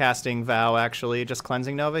casting Vow, actually. Just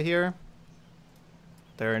cleansing Nova here.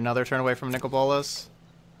 They're another turn away from Nicol Bolas.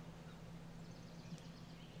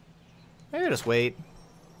 Maybe just wait.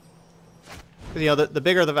 'Cause, you know, the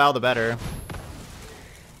bigger the Vow, the better.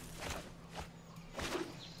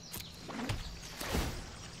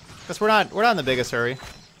 Because we're not in the biggest hurry.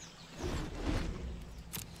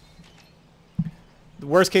 The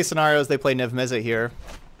worst case scenario is they play Niv Mizzet here.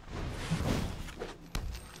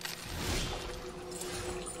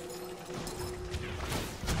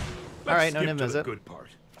 Alright, no Niv Mizzet. Good part.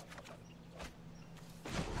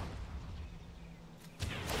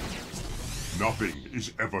 Nothing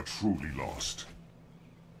is ever truly lost.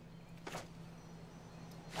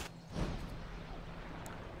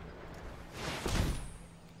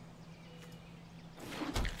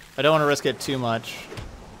 I don't want to risk it too much.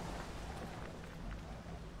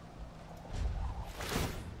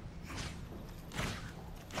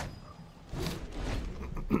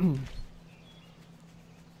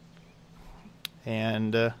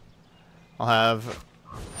 And I'll have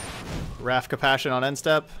Wrath Compassion on end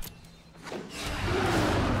step.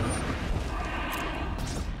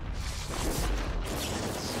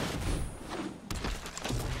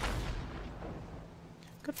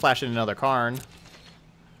 Could flash in another Karn.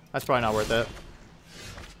 That's probably not worth it.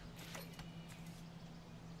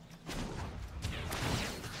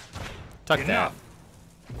 Tuck that.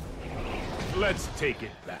 Let's take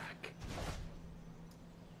it back.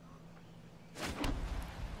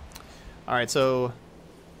 Alright, so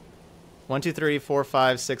 1, 2, 3, 4,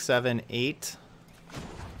 5, 6, 7, 8.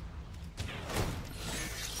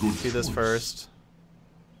 Good Do this choice. first.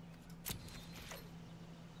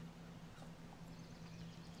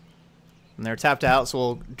 And they're tapped out, so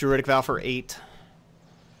we'll Druidic Vow for 8.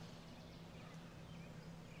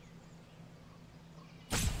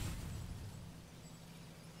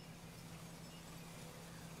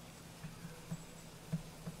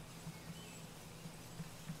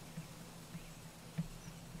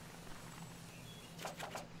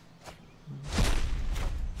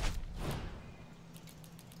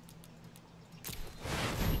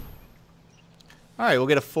 Alright, we'll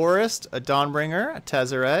get a Forest, a Dawnbringer, a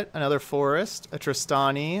Tezzeret, another Forest, a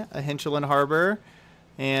Tristani, a Hinterland Harbor,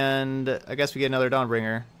 and I guess we get another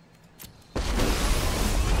Dawnbringer.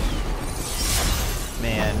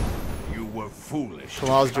 Man, You were foolish.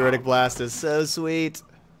 Kamal's Druidic Blast is so sweet.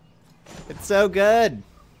 It's so good.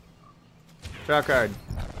 Draw card.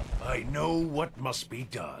 I know what must be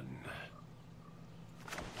done.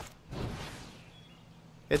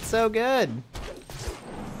 It's so good.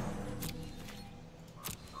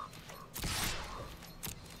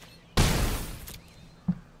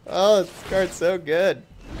 Oh, this card's so good.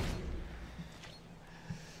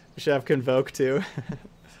 We should have Convoke too.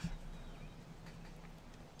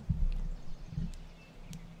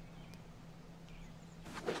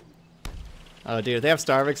 Oh, dude, they have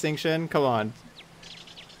Star of Extinction? Come on.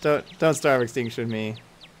 Don't Star of Extinction me.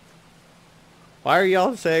 Why are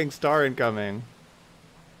y'all saying Star incoming?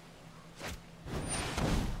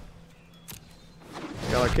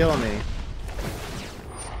 Y'all are killing me.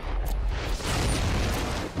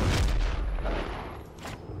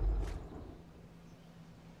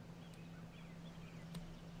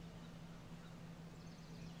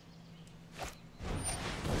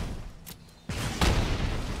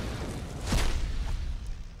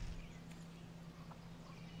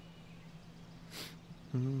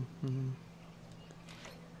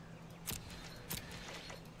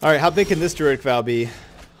 Alright, how big can this Druidic Vow be?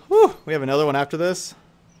 Whew, we have another one after this.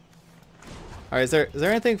 Alright, is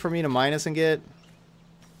there anything for me to minus and get?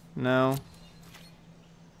 No.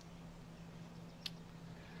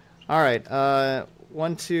 Alright,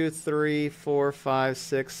 1, 2, 3, 4, 5,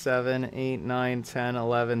 6, 7, 8, 9, 10,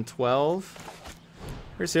 11, 12.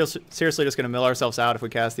 We're seriously just going to mill ourselves out if we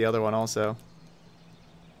cast the other one also.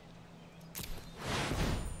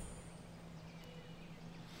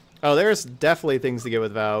 Oh, there's definitely things to get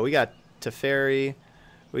with Vow. We got Teferi,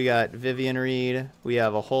 we got Vivian Reed, we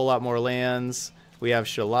have a whole lot more lands, we have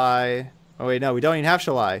Shalai. Oh wait, no, we don't even have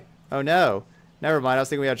Shalai. Oh no. Never mind, I was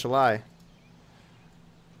thinking we had Shalai.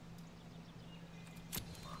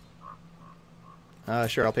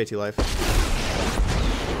 Sure, I'll pay 2 life.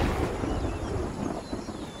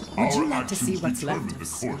 Would you Our like to see actions what's determine left the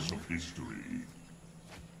of course Sun? of history.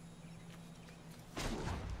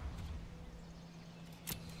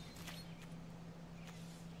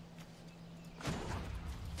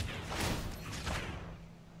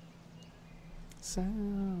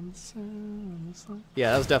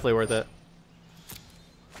 Yeah, that was definitely worth it.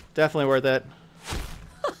 Definitely worth it.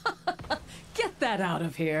 Get that out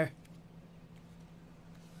of here.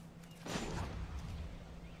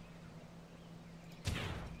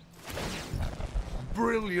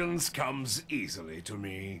 Brilliance comes easily to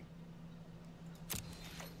me.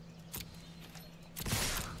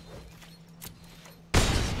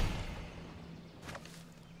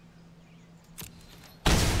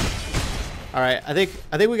 All right, I think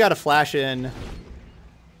we got to flash in.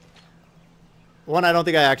 One, I don't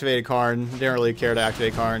think I activated Karn. Didn't really care to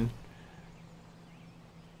activate Karn.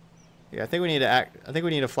 Yeah, I think we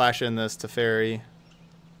need to flash in this Teferi.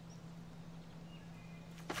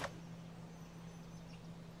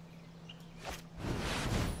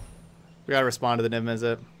 We gotta respond to the Niv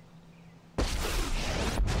Mizzet.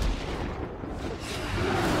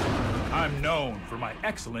 I'm known for my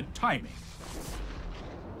excellent timing.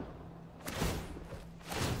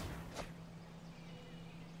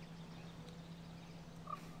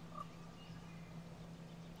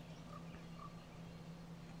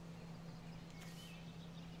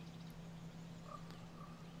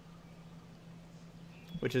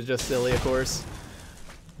 Which is just silly, of course.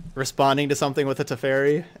 Responding to something with a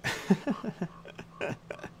Teferi.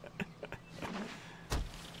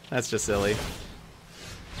 That's just silly.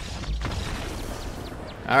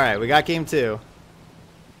 Alright, we got game 2.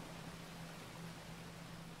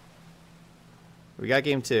 We got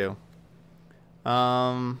game 2.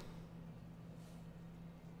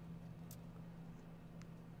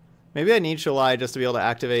 Maybe I need Shalai just to be able to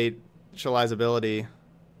activate Shalai's ability.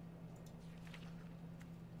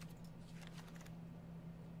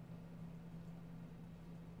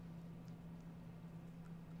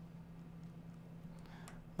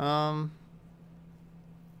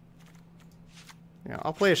 Yeah,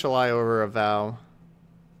 I'll play a Shalai over a Vow.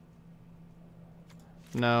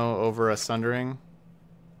 No, over a Sundering.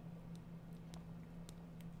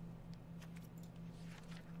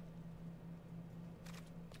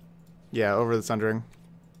 Yeah, over the Sundering.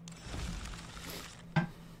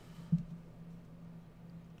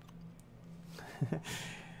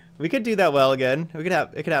 We could do that well again. It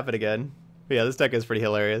could happen again. But yeah, this deck is pretty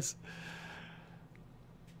hilarious.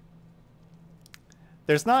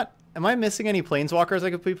 There's not... Am I missing any Planeswalkers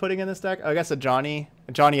I could be putting in this deck? I guess a Johnny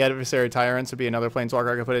Adversary Tyrants would be another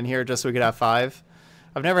Planeswalker I could put in here just so we could have 5.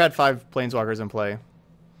 I've never had 5 Planeswalkers in play.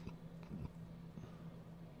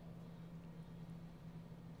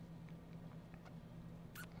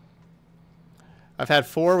 I've had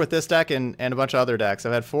 4 with this deck and a bunch of other decks.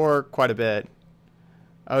 I've had 4 quite a bit.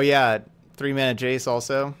 Oh yeah, 3-mana Jace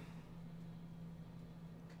also.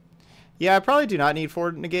 Yeah, I probably do not need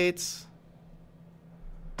 4 negates.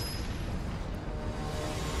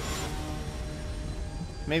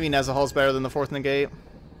 Maybe Nezahal's better than the 4th negate.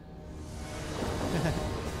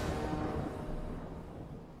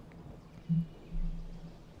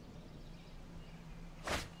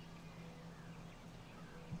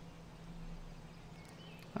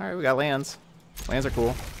 Alright, we got lands. Lands are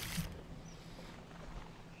cool.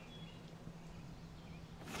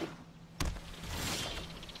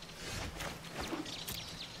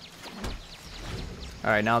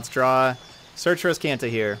 Alright, now let's draw Search for Azcanta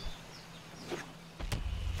here.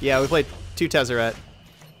 Yeah, we played 2 Tezzeret.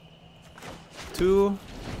 2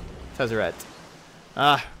 Tezzeret.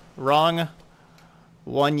 Ah, wrong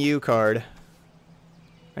 1U card.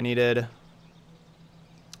 I needed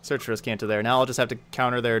Search for Azcanta there. Now I'll just have to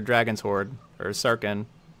counter their Dragon's Horde, or Sarkhan.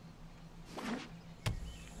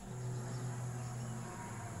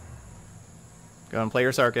 Go and play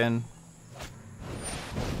your Sarkhan.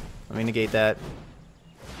 Let me negate that.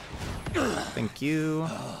 Thank you.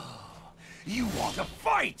 You want to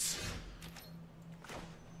fight?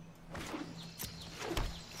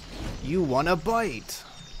 You want a bite?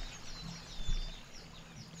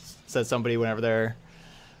 Says somebody whenever they're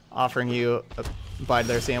offering you a bite of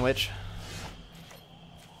their sandwich.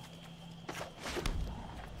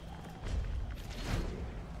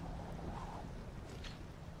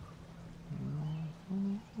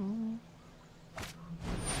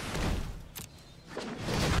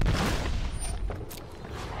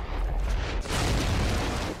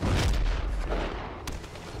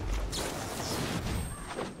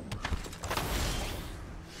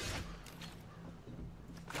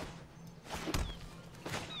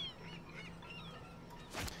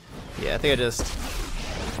 Yeah, I think I just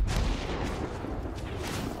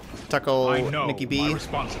tuckle I know Nikki B. my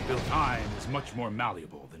responsibility time is much more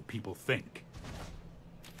malleable than people think.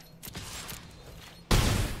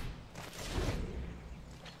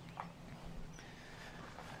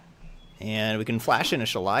 And we can flash in a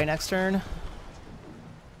Shalai next turn.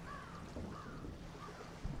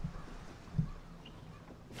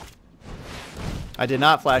 I did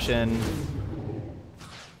not flash in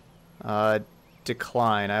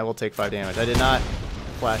Decline. I will take 5 damage. I did not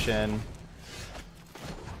flash in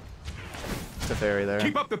Teferi there.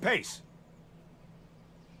 Keep up the pace.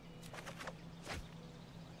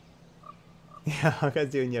 Yeah, I was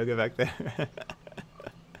doing yoga back there.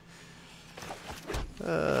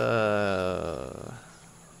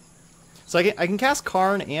 So I can cast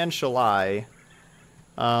Karn and Shalai,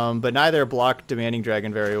 but neither block Demanding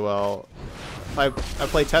Dragon very well. If I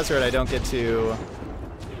play Tezzeret, I don't get to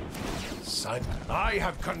Son, I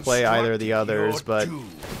have play either of the constructed others, your but doom.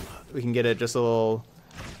 we can get it just a little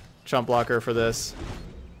chump blocker for this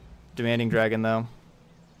Demanding Dragon, though.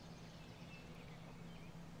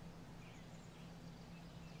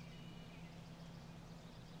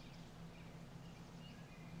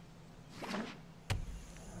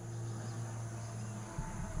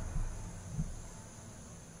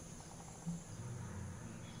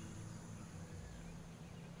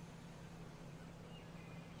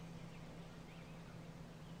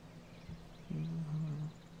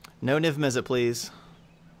 No Niv Mizzet, please.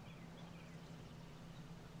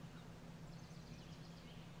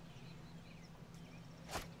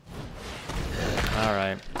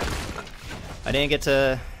 Alright. I didn't get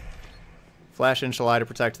to flash in Shalai to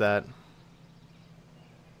protect that.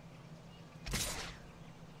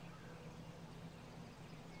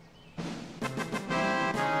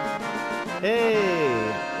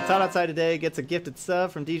 Hey! Todd outside today gets a gifted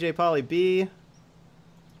sub from DJ Polly B.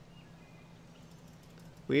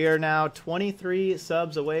 We are now 23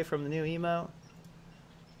 subs away from the new emote.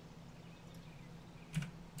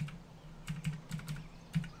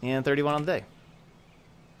 And 31 on the day.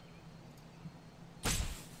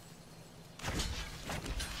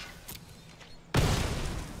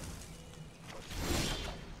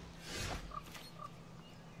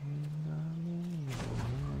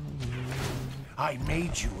 I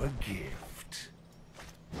made you a gift.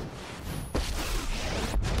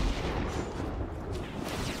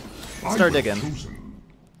 Start digging.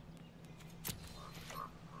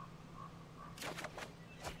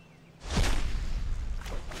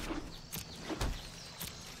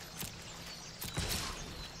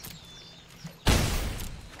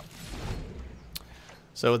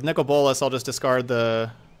 So with Nicol Bolas, I'll just discard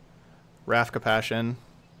the Wrath Compassion.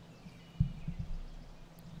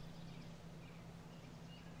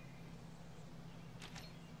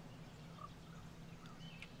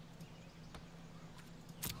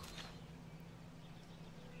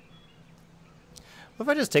 What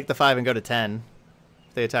if I just take the 5 and go to 10?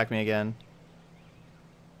 If they attack me again.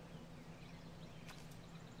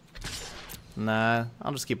 Nah,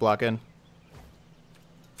 I'll just keep blocking.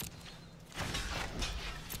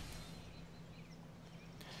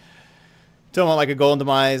 Don't want like a Golden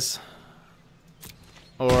Demise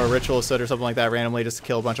or a Ritual Soot or something like that randomly just to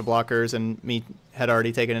kill a bunch of blockers, and me had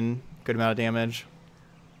already taken a good amount of damage.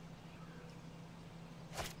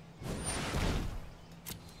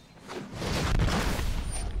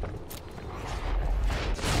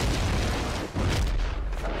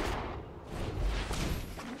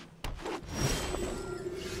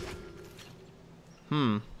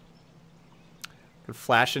 Could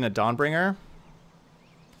flash in a Dawnbringer.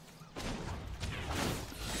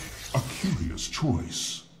 A curious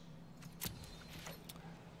choice.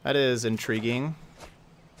 That is intriguing.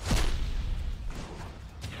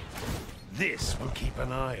 This will keep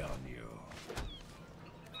an eye on you.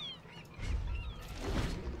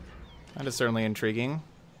 That is certainly intriguing.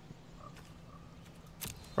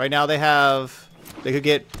 Right now they could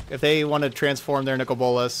get, if they want to transform their Nicol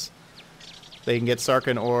Bolas, they can get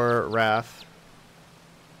Sarkhan or Wrath.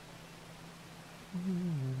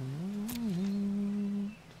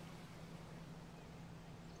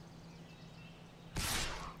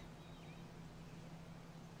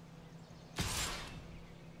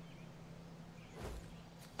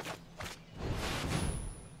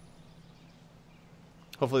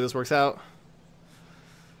 Hopefully this works out.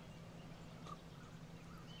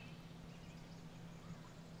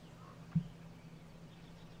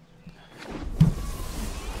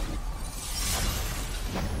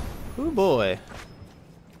 Ooh boy.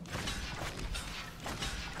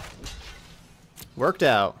 Worked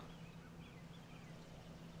out.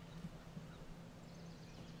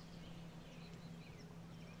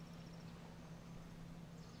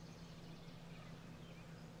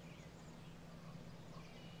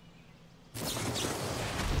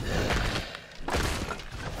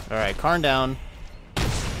 Alright, Karn down.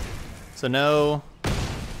 So no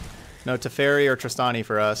Teferi or Tristani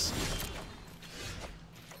for us.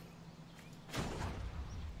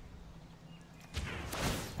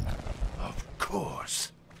 Of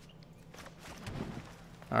course.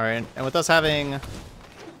 Alright, and with us having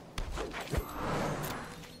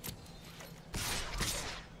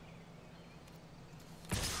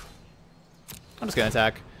just gonna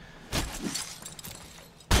attack.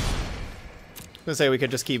 I was gonna say we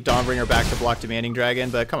could just keep Dawnbringer back to block Demanding Dragon,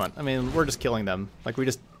 but come on. I mean, we're just killing them. Like, we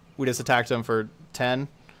just attacked them for 10.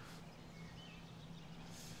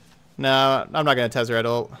 No, I'm not gonna Tezzeret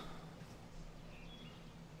ult.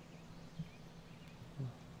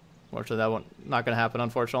 Unfortunately, that one not gonna happen,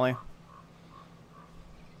 unfortunately.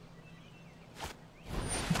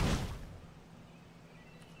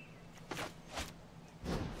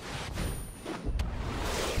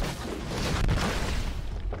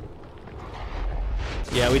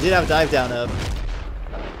 Yeah, we did have dive down up.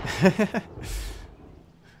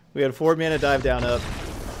 We had 4 mana dive down up.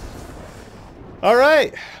 All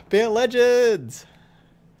right, Bant Legends.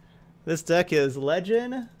 This deck is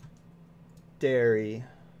legendary.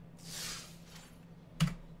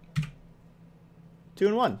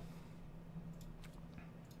 2-1.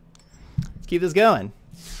 Let's keep this going.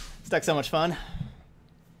 This deck's so much fun.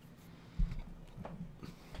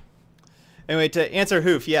 Anyway, to answer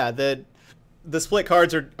Hoof, yeah, the split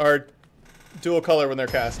cards are dual color when they're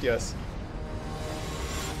cast, yes.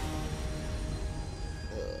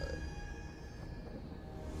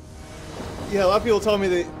 Yeah, a lot of people told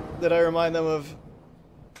me that I remind them of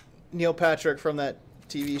Neil Patrick from that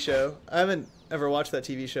TV show. I haven't ever watched that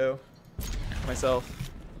TV show myself.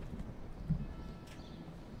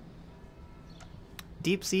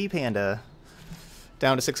 Deep Sea Panda.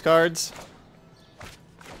 Down to 6 cards.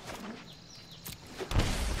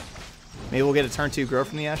 Maybe we'll get a turn 2 Grow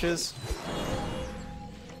from the Ashes.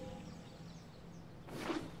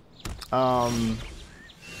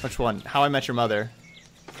 Which one? How I Met Your Mother.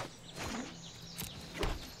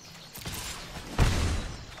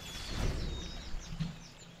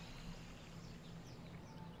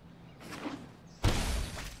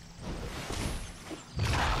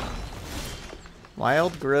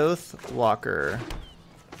 Wild Growth Walker.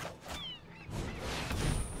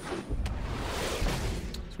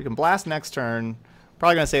 So we can blast next turn.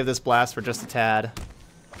 Probably gonna save this blast for just a tad.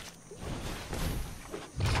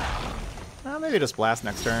 Maybe just blast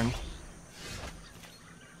next turn.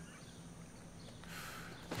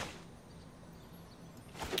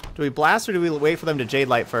 Do we blast or do we wait for them to Jade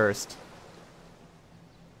Light first?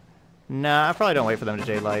 Nah, I probably don't wait for them to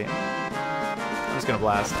Jade Light. I'm just gonna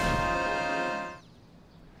blast.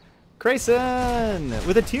 Grayson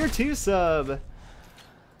with a tier 2 sub.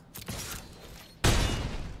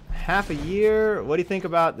 Half a year. What do you think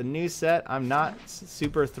about the new set? I'm not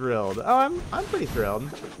super thrilled. Oh, I'm pretty thrilled.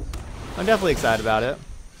 I'm definitely excited about it.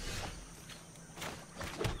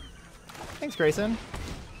 Thanks, Grayson.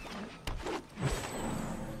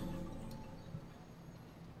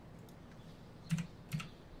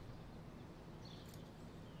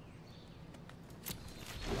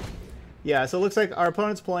 Yeah, so it looks like our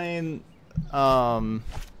opponent's playing the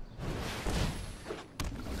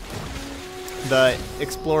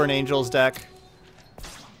Explore and Angels deck,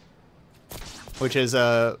 which is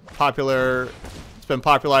a popular, it's been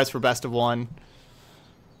popularized for best of 1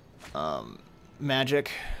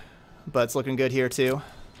 Magic, but it's looking good here too.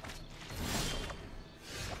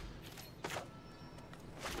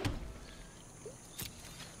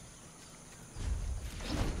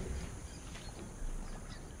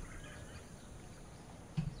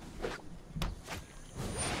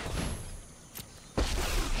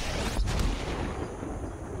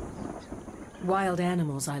 Wild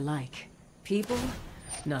animals I like. People,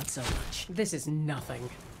 not so much. This is nothing.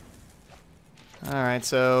 Alright,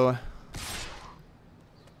 so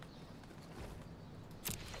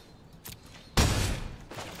we'll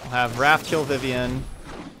have Wrath kill Vivian.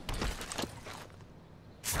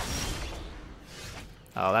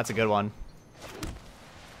 Oh, that's a good one.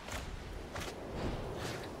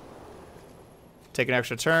 Take an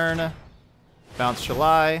extra turn. Bounce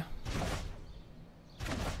July.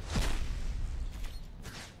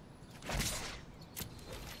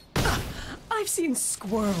 I've seen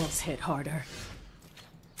squirrels hit harder.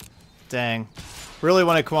 Dang. Really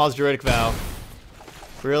wanted Kamal's Druidic Vow.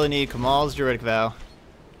 Really need Kamal's Druidic Vow.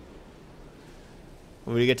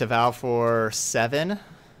 Will we get to Vow for 7?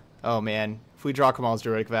 Oh man. If we draw Kamal's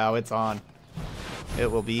Druidic Vow, it's on.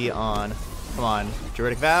 It will be on. Come on.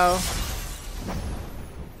 Druidic Vow.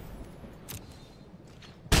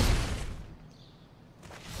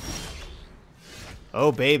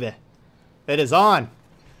 Oh baby. It is on.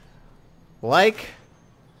 Like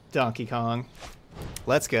Donkey Kong.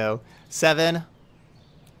 Let's go. 7.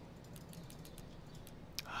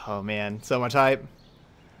 Oh man, so much hype.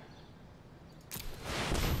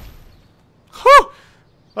 Whew!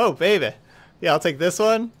 Oh baby. Yeah, I'll take this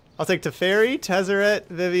one. I'll take Teferi, Tezzeret,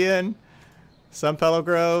 Vivian, Sunpellow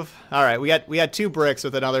Grove. Alright, we had 2 bricks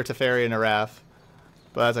with another Teferi and a Wrath.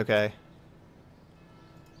 but that's okay.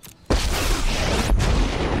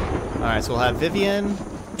 Alright, so we'll have Vivian.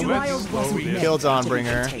 Wild wasn't meant Kill to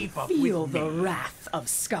Dawnbringer. feel the wrath of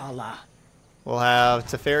Scala. We'll have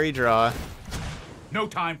Teferi draw. No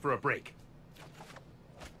time for a break.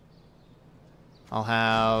 I'll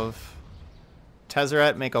have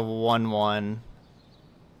Tezzeret make a 1/1.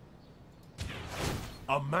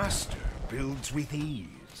 A master builds with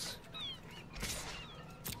ease.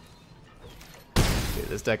 Dude,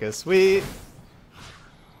 this deck is sweet.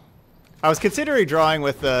 I was considering drawing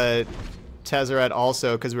with the Tezzeret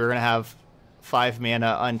also because we were going to have 5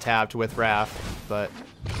 mana untapped with Wrath, but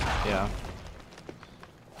yeah.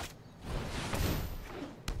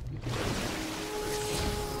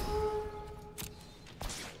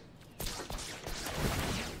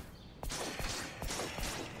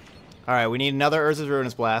 Alright, we need another Urza's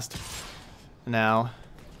Ruinous Blast. Now,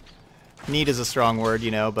 need is a strong word,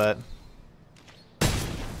 you know, but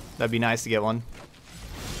that'd be nice to get one.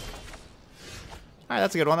 Alright,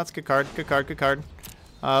 that's a good one. That's a good card. Good card, good card.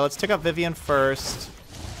 Let's take up Vivian first.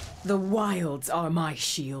 The wilds are my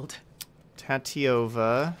shield.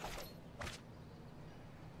 Tatiova.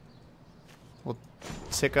 We'll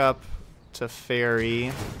tick up to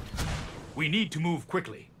Fairy. We need to move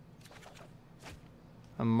quickly.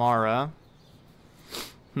 Amara.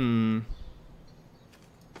 Draw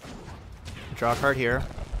a card here.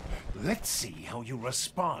 Let's see how you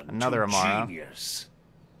respond. Another to Amara. Genius.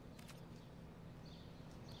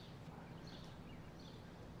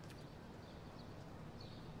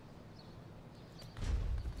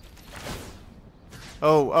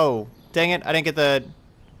 Oh, dang it. I didn't get the...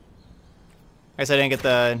 I guess I didn't get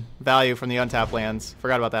the value from the untapped lands.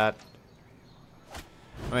 Forgot about that.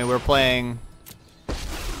 I mean, we're playing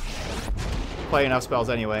enough spells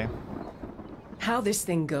anyway. How this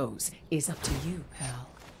thing goes is up to you, pal.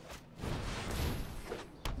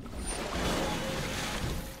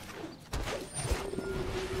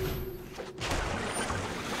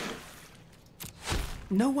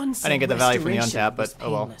 No one said I didn't get the value from the restoration untap, but was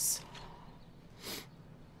oh well. painless.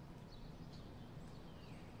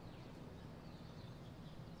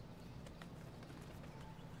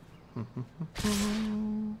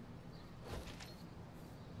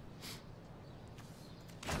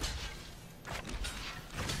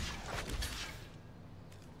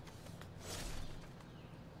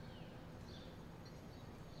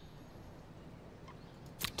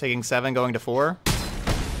 Taking 7, going to 4. It's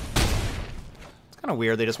kind of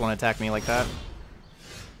weird they just want to attack me like that.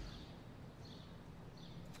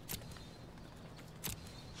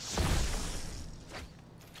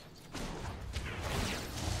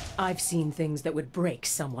 I've seen things that would break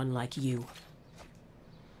someone like you.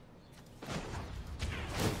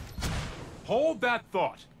 Hold that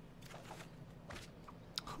thought.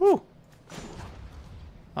 Whew.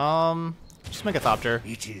 Just make a Thopter.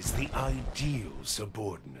 It is the ideal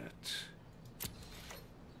subordinate.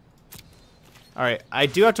 Alright, I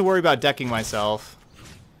do have to worry about decking myself.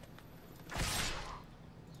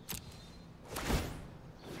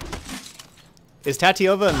 Is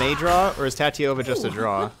Tatiova a May draw, or is Tatiova just a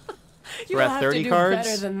draw? We're at 30 cards?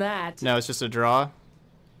 Better than that. No, it's just a draw.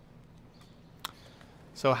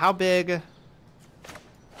 So how big...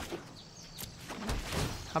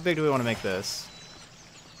 How big do we want to make this?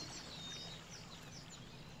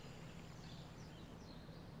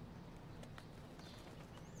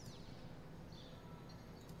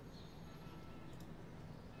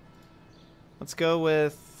 Let's go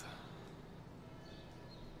with...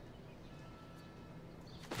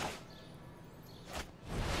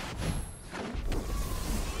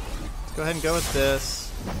 Let's go ahead and go with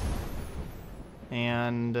this.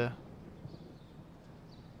 And... I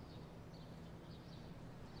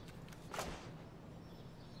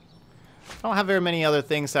don't have very many other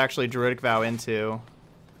things to actually Druidic Vow into.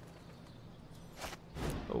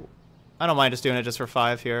 Oh, I don't mind just doing it just for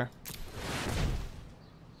 5 here.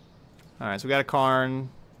 Alright, so we got a Karn.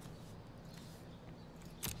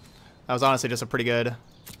 That was honestly just a pretty good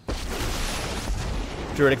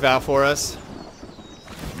Druidic Vow for us.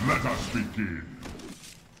 Let us begin.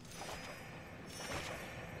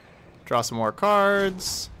 Draw some more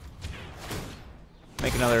cards.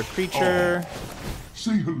 Make another creature.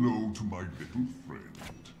 Say hello to my little friend.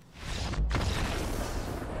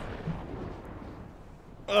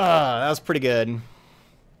 That was pretty good.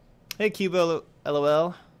 Hey, Cubo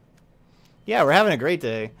LOL. Yeah, we're having a great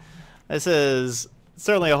day. This is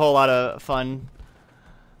certainly a whole lot of fun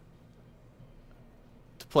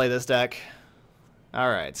to play this deck.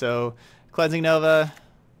 Alright, so Cleansing Nova,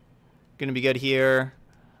 gonna be good here.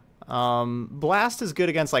 Blast is good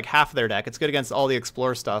against like half of their deck. It's good against all the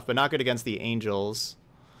Explore stuff, but not good against the Angels.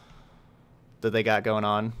 that they got going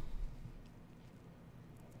on.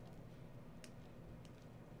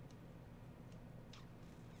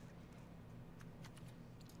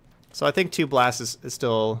 So I think 2 blasts is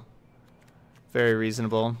still very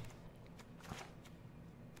reasonable.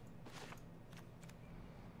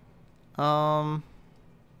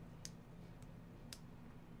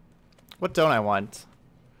 What don't I want?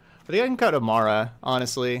 I think I can cut Amara,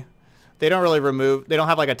 honestly. They don't really remove... They don't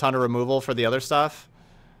have, like, a ton of removal for the other stuff.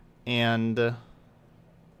 And...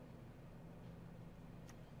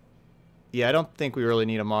 yeah, I don't think we really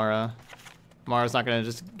need Amara. Amara's not going to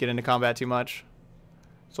just get into combat too much.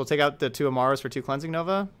 So we'll take out the 2 Amaras for 2 Cleansing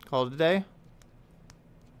Nova. Call it a day.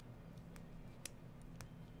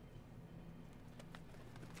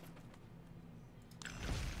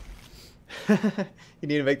 You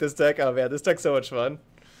need to make this deck? Oh man, this deck's so much fun.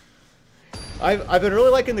 I've been really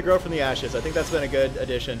liking the Grow from the Ashes. I think that's been a good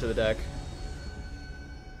addition to the deck.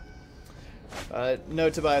 No,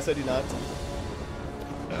 Tobias, I do not.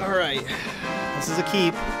 Alright. This is a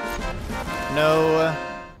keep. No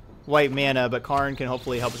white mana, but Karn can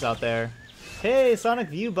hopefully help us out there. Hey, Sonic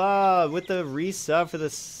View Bob with the resub for the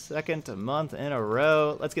 2nd month in a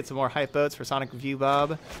row. Let's get some more hype votes for Sonic View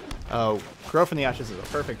Bob. Oh, Grow from the Ashes is a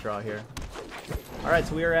perfect draw here. Alright,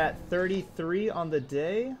 so we are at 33 on the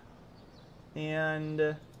day.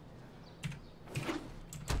 And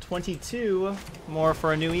 22 more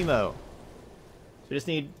for a new emo. We just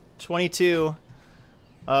need 22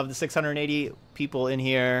 of the 680 people in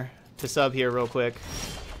here to sub here real quick.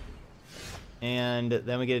 And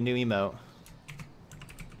then we get a new emote.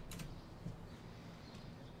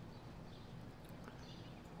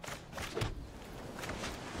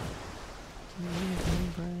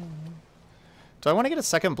 Do I want to get a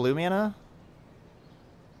 2nd blue mana?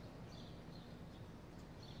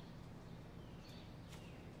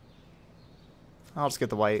 I'll just get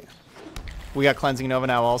the white. We got Cleansing Nova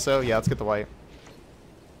now also? Yeah, let's get the white.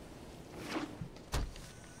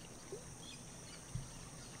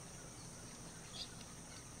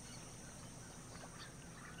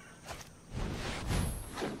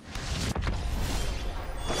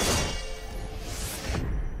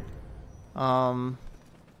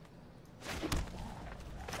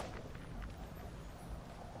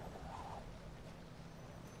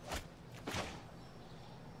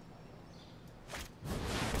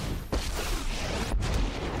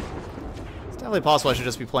 It's definitely possible I should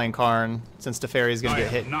just be playing Karn, since Teferi's gonna get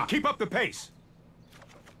hit. Keep up the pace.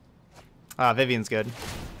 Ah, Vivian's good.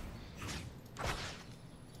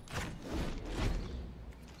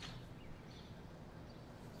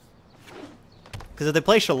 Because if they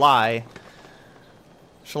play Shalai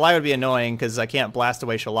would be annoying because I can't blast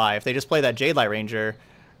away Shalai. If they just play that Jade Light Ranger,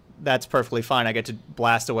 that's perfectly fine. I get to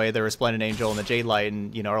blast away the Resplendent Angel and the Jade Light,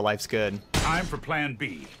 and, you know, our life's good. Time for plan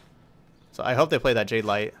B. So I hope they play that Jade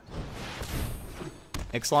Light.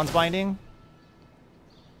 Ixalan's Binding?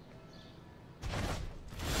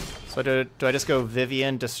 So do I just go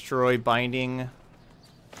Vivian, destroy Binding?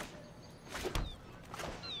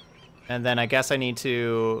 And then I guess I need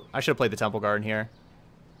to... I should have played the Temple Garden here.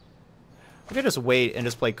 I could just wait and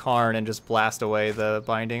just play Karn and just blast away the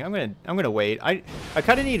Binding. I'm gonna wait. I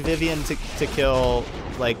kind of need Vivian to kill,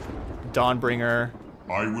 like, Dawnbringer.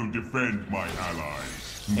 I will defend my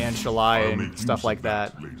allies. And Shalai and stuff like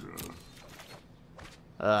that.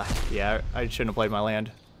 Yeah, I shouldn't have played my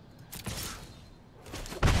land.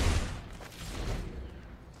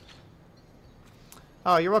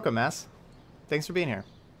 Oh, you're welcome, Mass. Thanks for being here.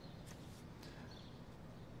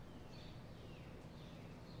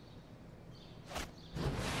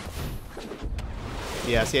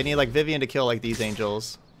 Yeah, see, I need, like, Vivian to kill, like, these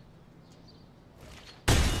angels.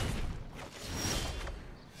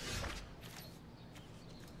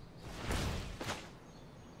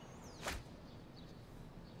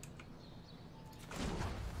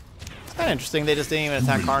 It's kind of interesting, they just didn't even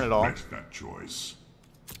attack Karn at all. That choice.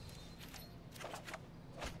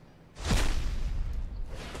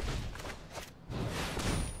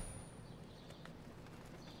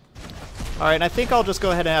 Alright, and I think I'll just go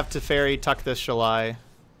ahead and have Teferi tuck this Shalai.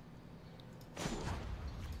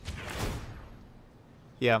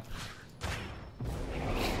 Yeah.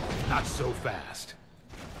 Not so fast.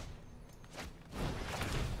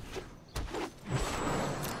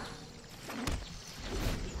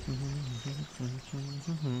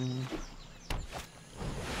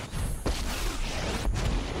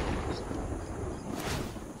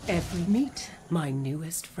 Every meet, my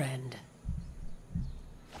newest friend.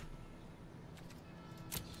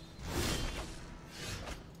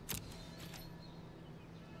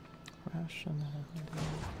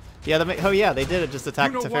 Yeah, oh yeah, they did it. Just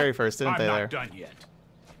attack You know Teferi what? first, didn't they? I'm There. not done yet.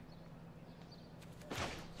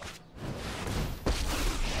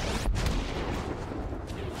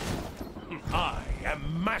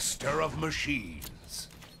 master of machines.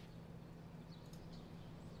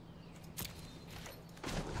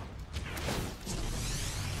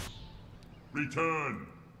 Return.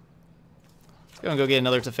 Let's go get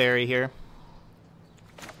another Teferi here.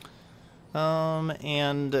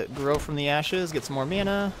 And grow from the ashes, get some more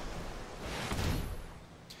mana.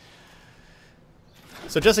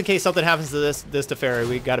 So just in case something happens to this Teferi,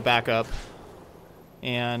 we got to back up.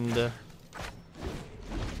 And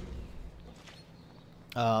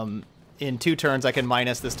in 2 turns, I can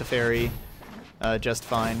minus this Teferi just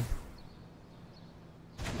fine.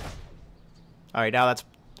 All right, now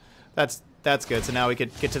that's good. So now we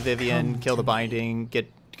could get to Vivian, kill the binding,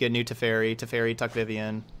 get new Teferi, tuck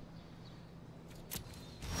Vivian.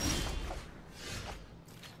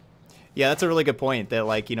 Yeah, that's a really good point. That,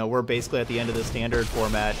 like, you know, we're basically at the end of the standard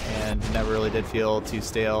format and never really did feel too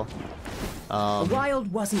stale. The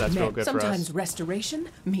wild wasn't that's real meant. good for us. Sometimes restoration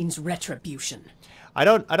means retribution. I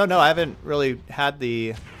don't know. I haven't really had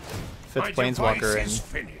the 5th My Planeswalker device is and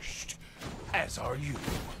finished, as are you.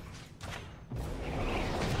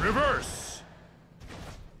 Reverse!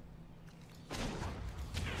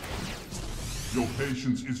 Your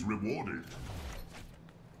patience is rewarded.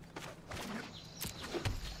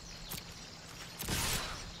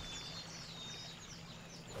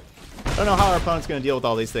 I don't know how our opponent's going to deal with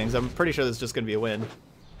all these things. I'm pretty sure this is just going to be a win.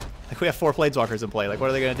 Like, we have 4 Planeswalkers in play. Like,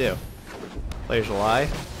 what are they going to do? Play July?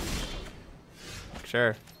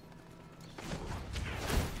 Sure.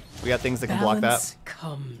 We got things that can block that. Balance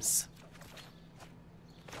comes.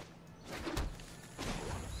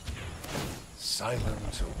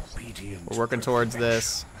 Silent, obedient. We're working towards perfection.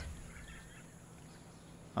 this.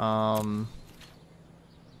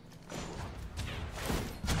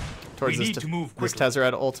 Towards We this, need to move this quickly.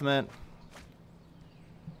 Tezzeret ultimate.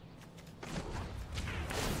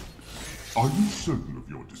 Are you certain of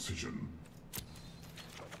your decision?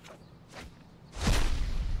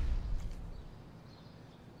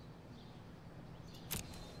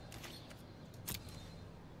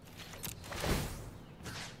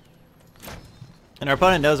 And our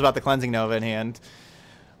opponent knows about the Cleansing Nova in hand.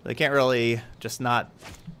 They can't really just not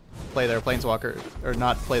play their Planeswalker, or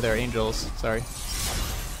not play their Angels, sorry.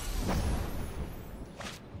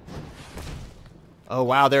 Oh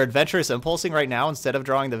wow, they're Adventurous Impulsing right now instead of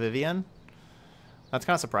drawing the Vivian? That's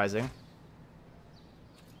kind of surprising.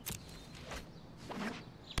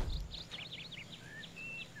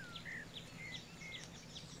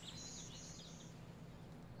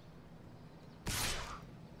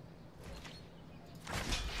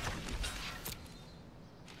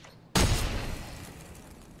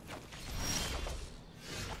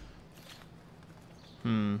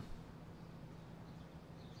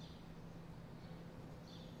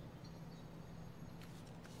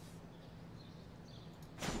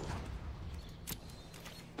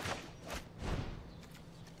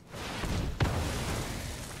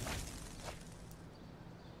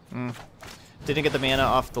 Didn't get the mana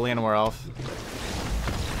off the Llanowar Elf.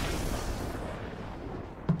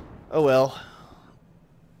 Oh well.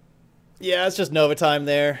 Yeah, it's just Nova time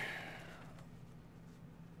there.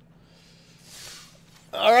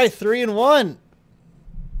 Alright, 3-1.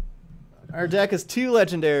 Our deck is 2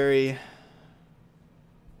 legendary.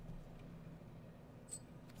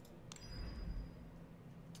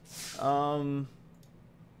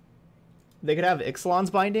 They could have Ixalan's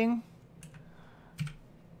Binding.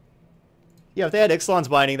 Yeah, if they had Ixalan's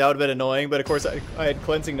Binding, that would have been annoying, but of course I had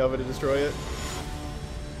Cleansing Nova to destroy it.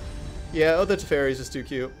 Yeah, oh, the Teferi is just too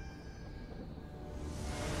cute.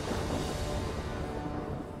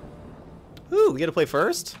 Ooh, we get to play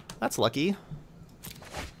first? That's lucky.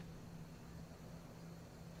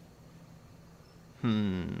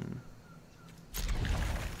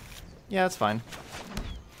 Yeah, that's fine.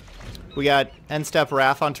 We got End Step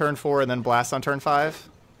Wrath on turn 4 and then Blast on turn 5.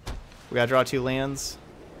 We gotta draw 2 lands.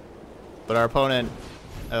 But our opponent...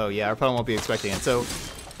 Oh, yeah, our opponent won't be expecting it. So,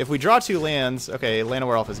 if we draw 2 lands... Okay,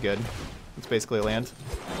 Llanowar Elf is good. It's basically a land.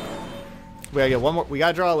 We gotta get one more... We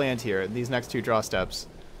gotta draw a land here, these next 2 draw steps.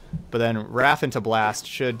 But then Wrath into Blast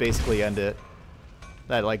should basically end it.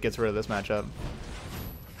 That, like, gets rid of this matchup.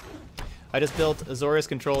 I just built Azorius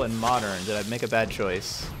Control in Modern. Did I make a bad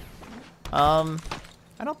choice? I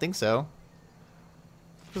don't think so.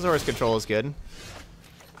 Azorius Control is good.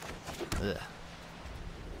 Ugh.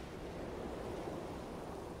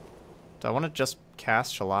 Do I want to just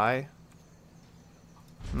cast Shalai?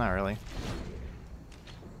 Not really.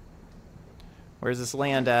 Where's this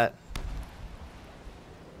land at?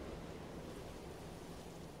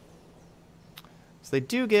 So they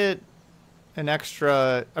do get an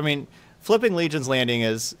extra... I mean, flipping Legion's Landing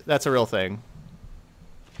is... That's a real thing.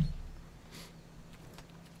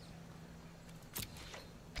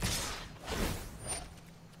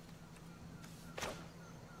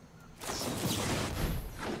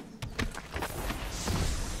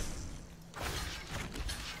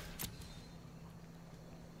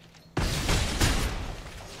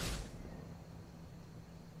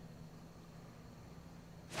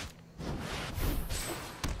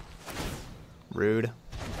 Rude.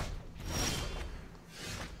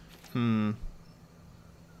 Do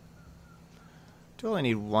only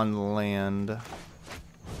need one land.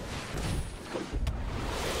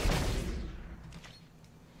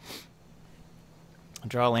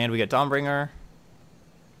 Draw a land, we get Dawnbringer.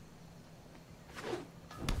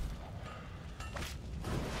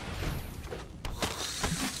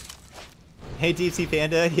 Hey, Deep Sea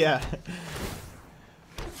Panda, yeah.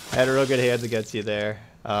 I had a real good hands against you there.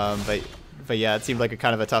 But yeah, it seemed like a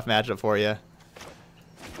kind of a tough matchup for you.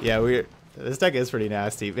 Yeah, this deck is pretty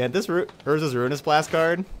nasty. Man, this Urza's Ruinous Blast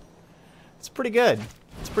card, it's pretty good.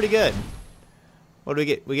 It's pretty good. What do we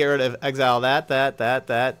get? We get rid of exile that,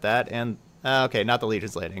 and... okay, not the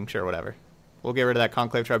Legion's Landing. Sure, whatever. We'll get rid of that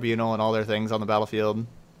Conclave Tribunal and all their things on the battlefield.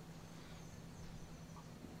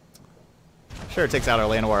 Sure, it takes out our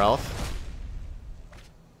Llanowar Elf.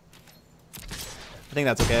 I think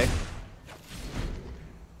that's okay.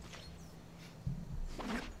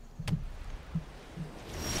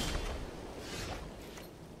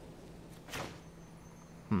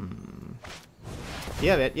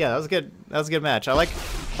 Yeah, man, yeah, that was good. That was a good match. I like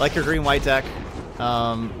your green-white deck.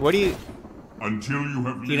 What do you... Until you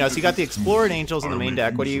have... You know, so you got the Exploring Angels in the main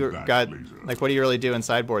deck. What do you got... Like, what do you really do in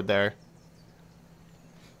sideboard there?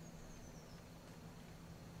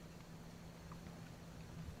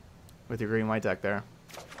 With your green-white deck there.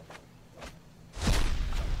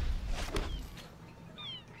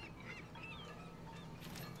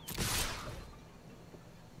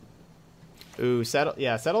 Ooh, Settle.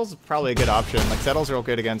 Yeah, Settle's probably a good option. Like, Settle's real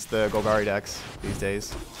good against the Golgari decks these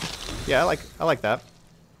days. Yeah, I like that.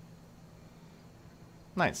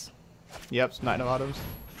 Nice. Yep, Nine of Autumns.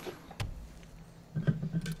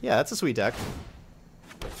 Yeah, that's a sweet deck.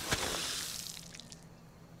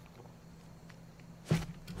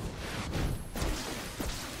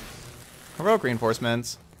 Heroic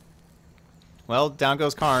Reinforcements. Well, down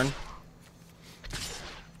goes Karn.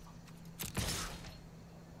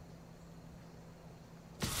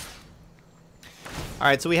 All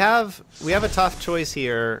right, so we have a tough choice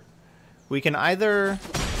here. We can either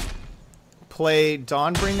play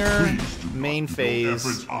Dawnbringer main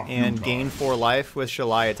phase and gain 4 life with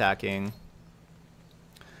Shalai attacking,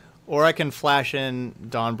 or I can flash in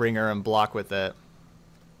Dawnbringer and block with it.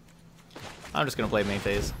 I'm just gonna play main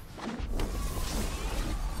phase.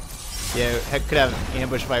 Yeah, heck, could have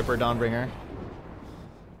Ambush Viper Dawnbringer.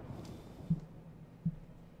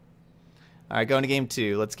 Alright, going to game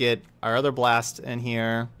 2. Let's get our other blast in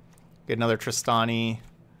here. Get another Tristani.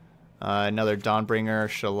 Another Dawnbringer,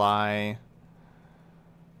 Shalai.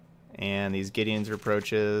 And these Gideon's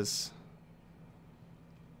Reproaches.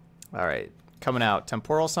 Alright, coming out.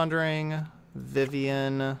 Temporal Sundering.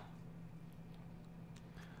 Vivian.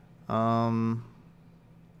 Tatiova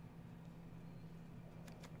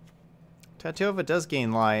does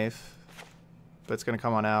gain life, but it's going to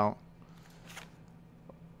come on out.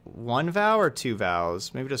 1 vow or 2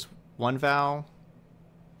 vows? Maybe just 1 vow.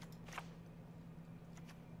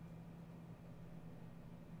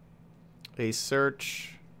 A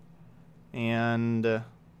search. And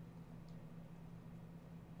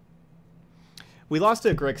we lost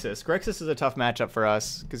to Grixis. Grixis is a tough matchup for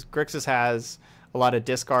us because Grixis has a lot of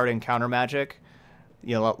discard and counter magic.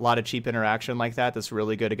 You know, a lot of cheap interaction like that that's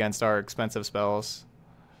really good against our expensive spells.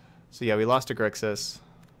 So yeah, we lost to Grixis.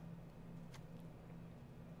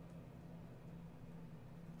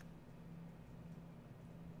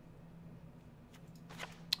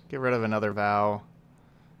 Get rid of another vow.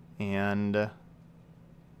 And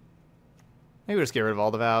maybe just get rid of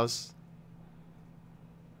all the vows.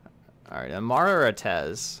 Alright, Amara or a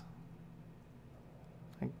Tez?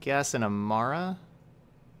 I guess an Amara?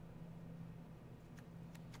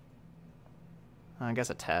 I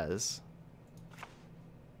guess a Tez.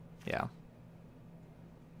 Yeah.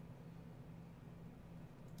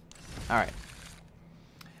 Alright.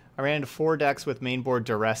 I ran into 4 decks with mainboard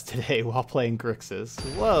duress today while playing Grixis.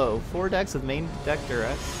 Whoa, 4 decks with main deck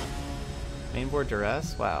duress? Mainboard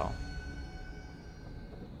duress? Wow.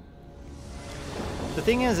 The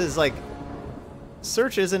thing is like,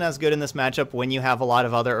 search isn't as good in this matchup when you have a lot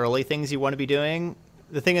of other early things you want to be doing.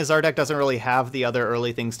 The thing is, our deck doesn't really have the other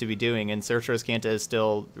early things to be doing, and Searcher's Canta is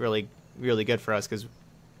still really, really good for us because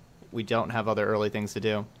we don't have other early things to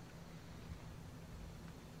do.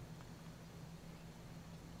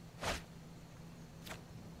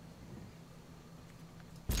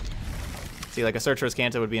 See, like a Searcher's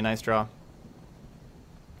Canta would be a nice draw.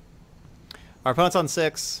 Our opponent's on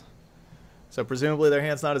 6, so presumably their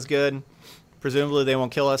hand's not as good. Presumably they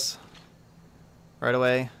won't kill us right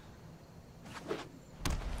away.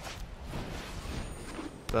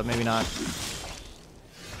 But maybe not.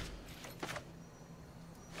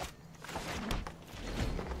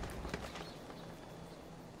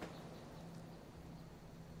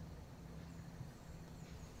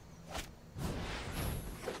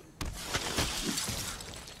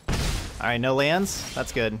 Alright, no lands?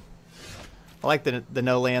 That's good. I like the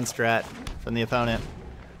no land strat from the opponent.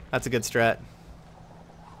 That's a good strat.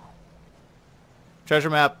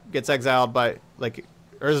 Treasure map gets exiled by, like,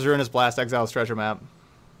 Urza's Ruinous Blast exiles treasure map.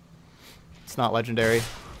 It's not legendary.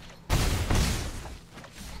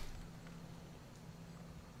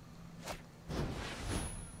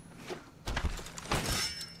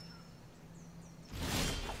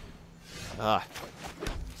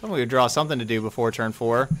 Someone would draw something to do before turn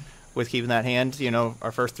 4 with keeping that hand. You know,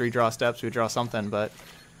 our first 3 draw steps, we would draw something, but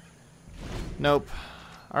nope.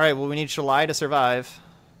 Alright, well, we need Shalai to survive.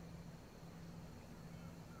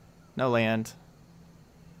 No land.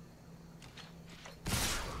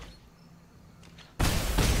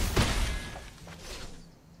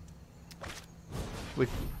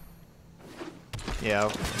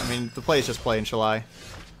 Yeah, I mean, the play is just playing Shalai.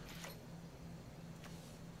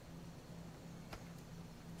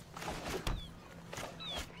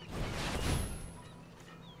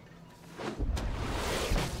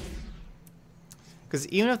 Because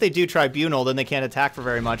even if they do Tribunal, then they can't attack for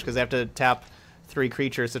very much because they have to tap 3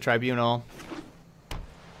 creatures to Tribunal.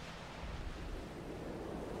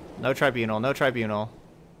 No Tribunal, no Tribunal.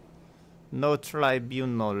 No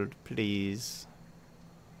Tribunal, please.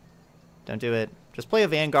 Don't do it. Just play a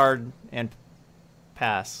Vanguard and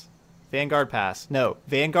pass. Vanguard, pass. No,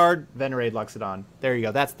 Vanguard, Venerate Luxodon. There you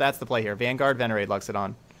go. That's the play here. Vanguard, Venerate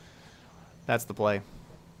Luxodon. That's the play.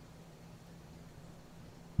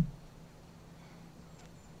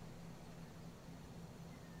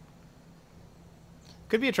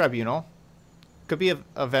 Could be a Tribunal. Could be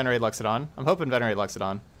a Venerate Luxodon. I'm hoping Venerate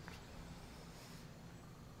Luxodon.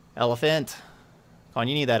 Elephant. Come on,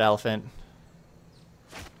 you need that elephant.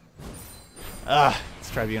 Ah,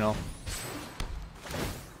 it's Tribunal.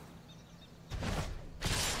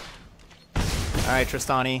 Alright,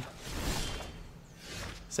 Tristani.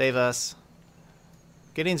 Save us.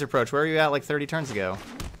 Gideon's Approach, where were you at like 30 turns ago?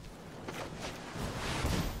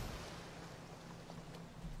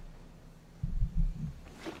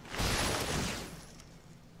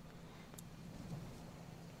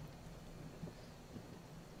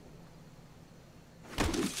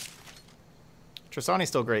 Tristani's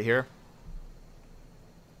still great here.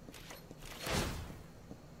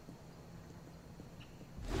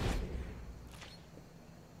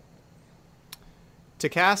 To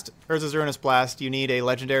cast Urza's Ruinous Blast, you need a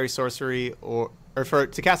legendary sorcery,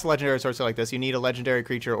 to cast a legendary sorcery like this, you need a legendary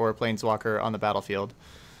creature or a planeswalker on the battlefield.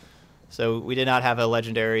 So we did not have a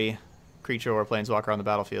legendary creature or planeswalker on the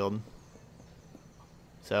battlefield.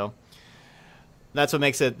 So that's what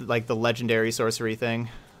makes it like the legendary sorcery thing.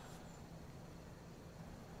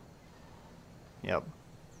 Yep.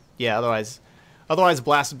 Yeah, otherwise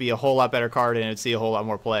Blast would be a whole lot better card and it'd see a whole lot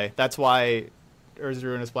more play. That's why Urza's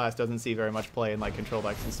Ruinous Blast doesn't see very much play in like control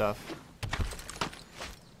decks and stuff.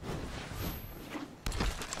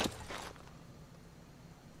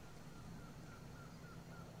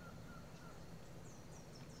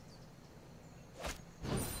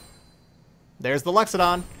 There's the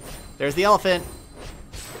Luxodon. There's the elephant.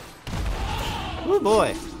 Oh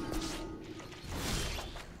boy.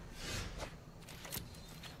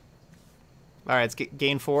 Alright, let's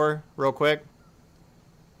gain 4 real quick.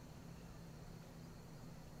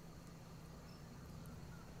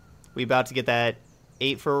 We about to get that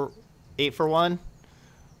 8 for 1.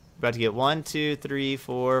 About to get 1, 2, 3,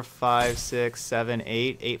 4, 5, 6, 7,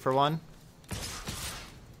 8. 8 for 1.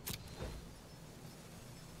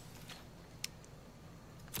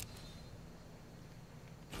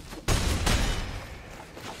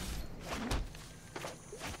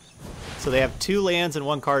 So they have 2 lands and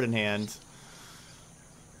 1 card in hand.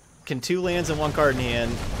 Can 2 lands and 1 card in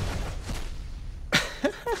hand.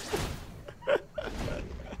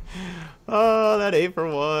 Oh, that 8 for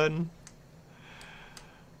 1.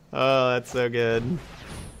 Oh, that's so good.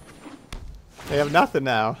 They have nothing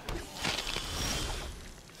now.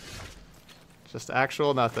 Just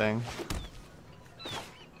actual nothing.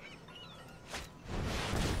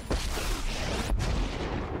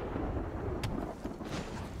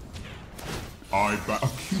 A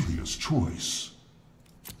curious choice.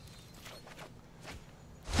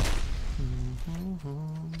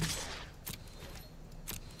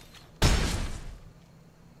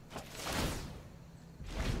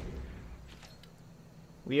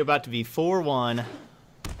 We are about to be 4-1.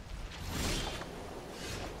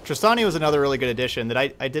 Tristani was another really good addition that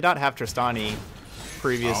I did not have Tristani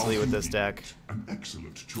previously with this deck. An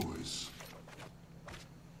excellent choice.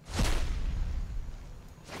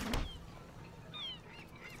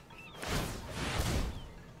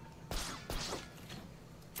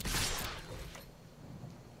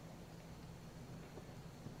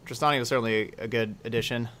 Tristani was certainly a good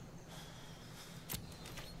addition.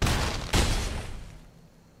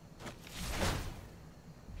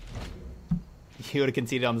 You would have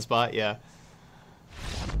conceded on the spot? Yeah.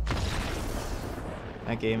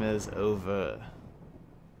 That game is over.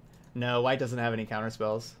 No, white doesn't have any counter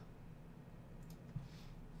spells.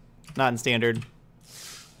 Not in standard.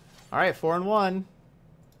 Alright, 4-1.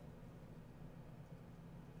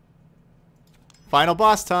 Final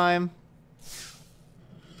boss time.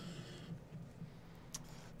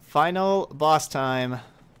 Final boss time.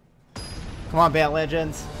 Come on, Bant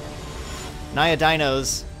Legends. Naya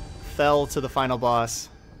Dinos fell to the final boss.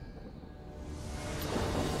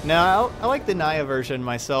 Now, I like the Naya version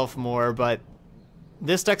myself more, but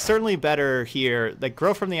this deck's certainly better here. Like,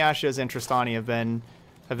 Grow from the Ashes and Tristani have been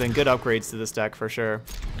good upgrades to this deck for sure.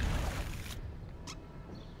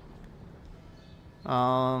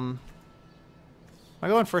 Am I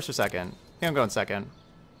going first or second? I think I'm going second.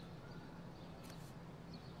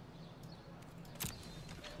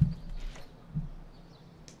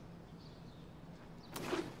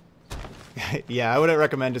 Yeah, I wouldn't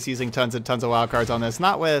recommend just using tons and tons of wild cards on this.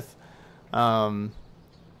 Not with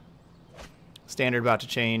standard about to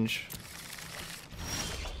change.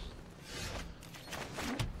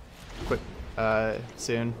 Quick,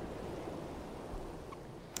 soon.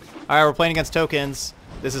 Alright, we're playing against tokens.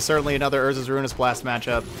 This is certainly another Urza's Ruinous Blast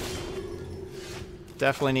matchup.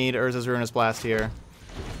 Definitely need Urza's Ruinous Blast here.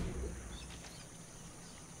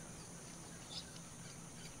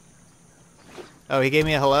 Oh, he gave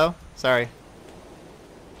me a hello? Sorry.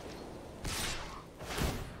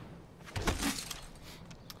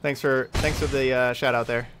 Thanks for the shout out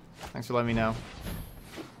there. Thanks for letting me know.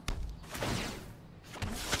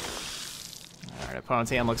 Alright, opponent's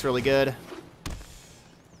hand looks really good.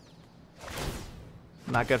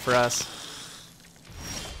 Not good for us.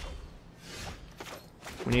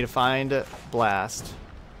 We need to find Blast.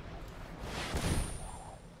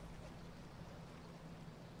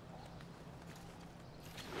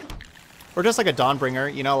 Or just like a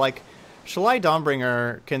Dawnbringer, you know, like Shalai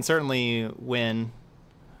Dawnbringer can certainly win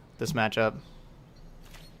this matchup.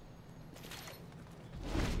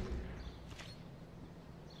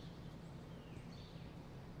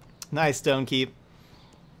 Nice, Stone Keep.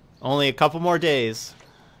 Only a couple more days.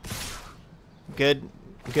 Good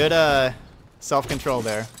self-control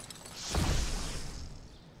there.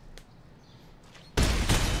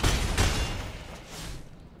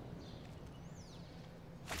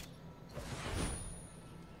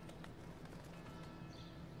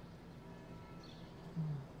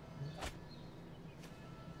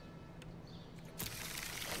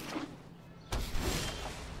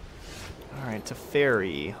 Alright, to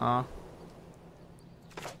Fairy, huh?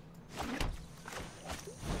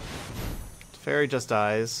 Fairy just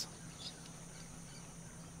dies.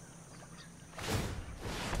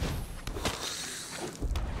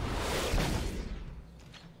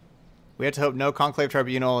 We have to hope no Conclave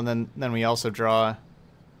Tribunal, and then we also draw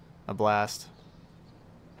a Blast.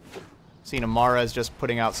 Seeing Amara is just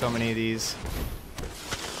putting out so many of these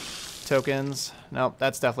tokens. Nope,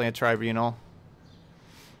 that's definitely a Tribunal.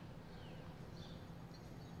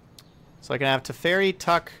 So I can have Teferi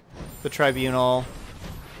tuck the Tribunal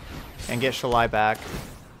and get Shalai back.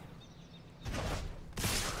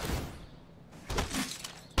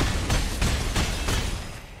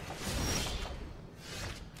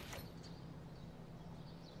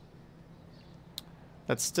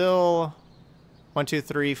 That's still 1, 2,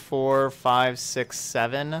 3, 4, 5, 6,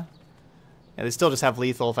 7. Yeah, they still just have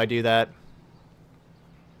lethal if I do that.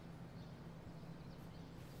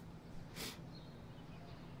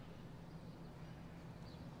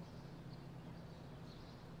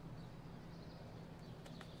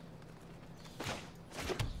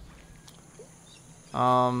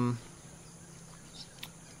 I'm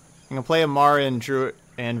gonna play Amara and Drew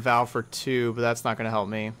and Val for 2, but that's not gonna help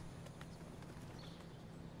me.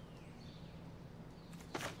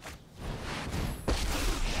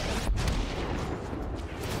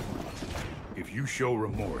 If you show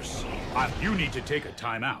remorse, you need to take a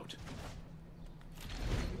timeout.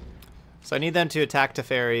 So I need them to attack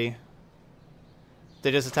Teferi.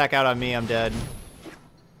 They just attack out on me, I'm dead.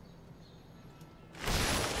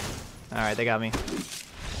 Alright, they got me.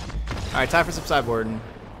 Alright, time for some sideboarding.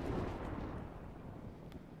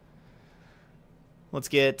 Let's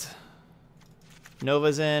get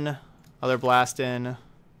Nova's in, other Blast in,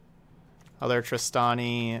 other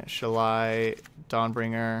Tristani, Shalai,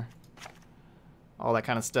 Dawnbringer, all that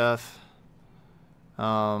kind of stuff.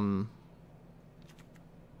 Tatiova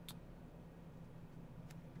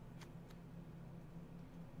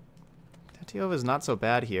is not so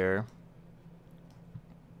bad here.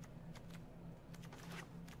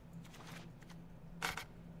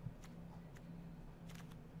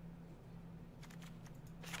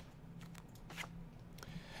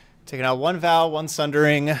 Taking out one Vow, one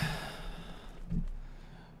Sundering,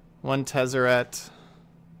 one Tezzeret.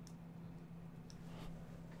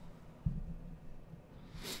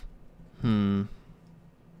 I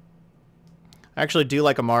actually do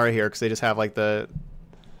like Amara here because they just have like the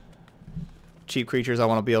cheap creatures I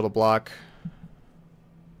want to be able to block.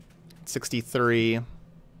 63.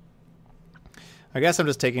 I guess I'm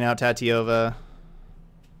just taking out Tatiova.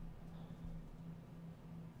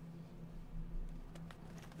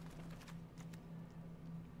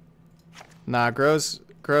 Nah, grows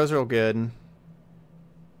real good.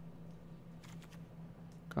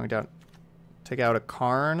 Going down, take out a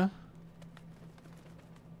Karn.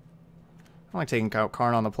 I like taking out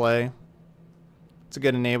Karn on the play. It's a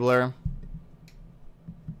good enabler.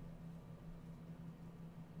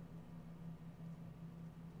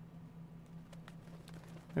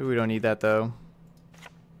 Maybe we don't need that though. I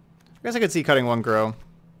guess I could see cutting one Grow.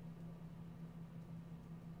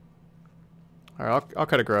 Alright, I'll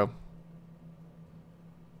cut a Grow.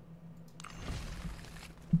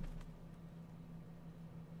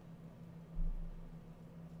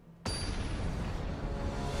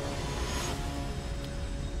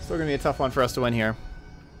 Still gonna be a tough one for us to win here.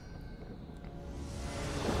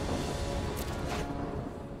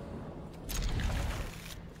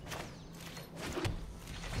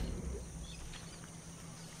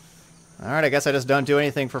 Alright, I guess I just don't do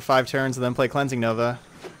anything for 5 turns and then play Cleansing Nova.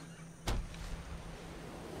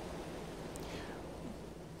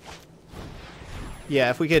 Yeah,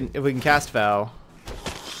 if we can cast Vow,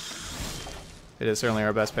 it is certainly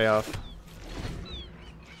our best payoff.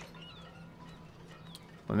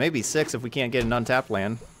 Well, maybe 6 if we can't get an untapped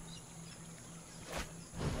land.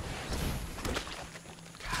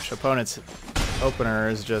 Gosh, opponent's opener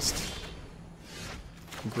is just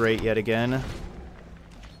great yet again.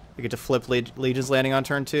 We get to flip Legion's Landing on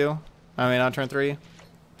turn 2. I mean, on turn 3.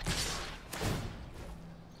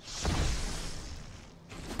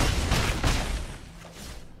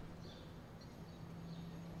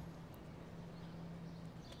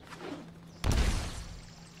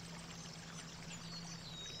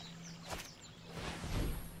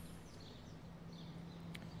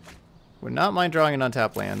 Would not mind drawing an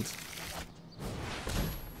untapped land.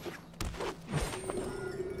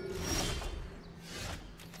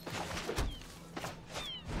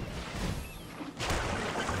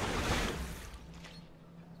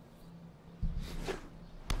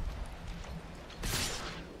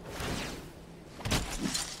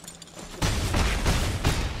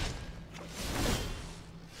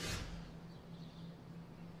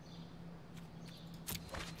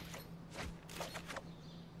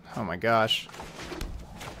 Oh my gosh.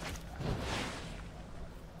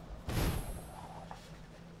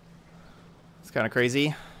 It's kind of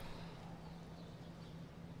crazy.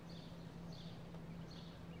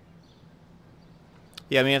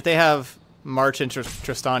 Yeah, I mean, if they have March and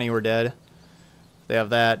Tristani, we're dead. They have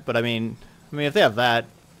that, but I mean, if they have that,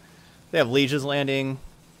 they have Legion's Landing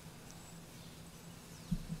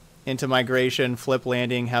into Migration, flip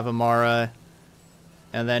Landing, have Amara,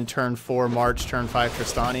 and then turn 4 March, turn 5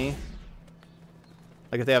 Tristani.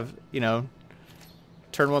 Like if they have, you know,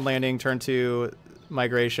 turn 1 Landing, turn 2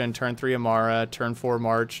 Migration, turn 3 Amara, turn 4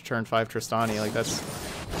 March, turn 5 Tristani. Like this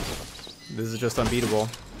is just unbeatable.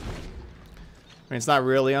 I mean, it's not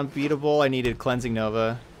really unbeatable. I needed Cleansing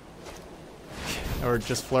Nova. Or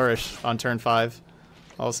just Flourish on turn 5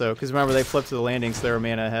 also. Because remember, they flipped to the landing, so they were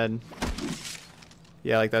mana ahead.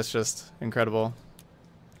 Yeah, like that's just incredible.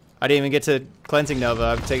 I didn't even get to Cleansing Nova.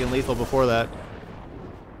 I've taken lethal before that.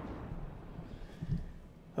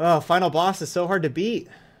 Oh, final boss is so hard to beat.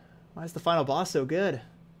 Why is the final boss so good?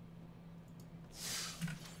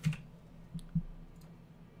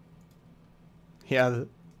 Yeah,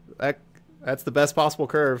 that's the best possible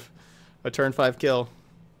curve. A turn 5 kill.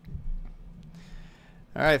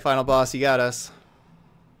 Alright, final boss, you got us.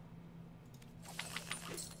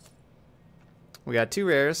 We got 2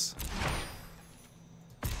 rares.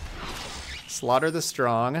 Slaughter the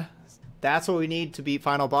strong. That's what we need to beat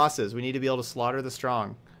final bosses. We need to be able to slaughter the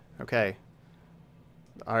strong. Okay.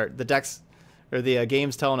 The decks, or the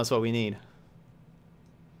game's telling us what we need.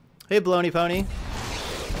 Hey, Baloney Pony.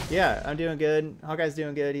 Yeah, I'm doing good. Hawkeye's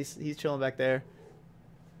doing good. He's chilling back there.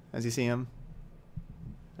 As you see him.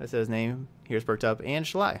 I said his name. Here's perked up. And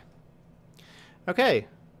Shalai. Okay.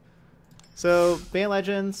 So, Bant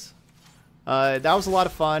Legends. That was a lot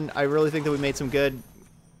of fun. I really think that we made some good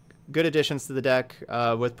additions to the deck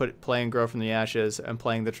with playing Grow from the Ashes and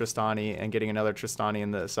playing the Tristani and getting another Tristani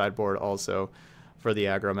in the sideboard also for the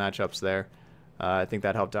aggro matchups there. I think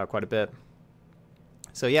that helped out quite a bit.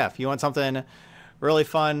 So yeah, if you want something really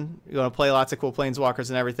fun. You want to play lots of cool planeswalkers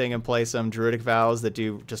and everything, and play some druidic vows that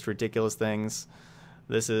do just ridiculous things.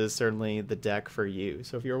 This is certainly the deck for you.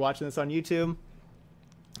 So if you're watching this on YouTube,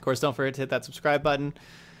 of course, don't forget to hit that subscribe button.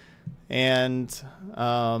 And,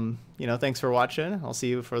 you know, thanks for watching. I'll see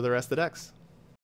you for the rest of the decks.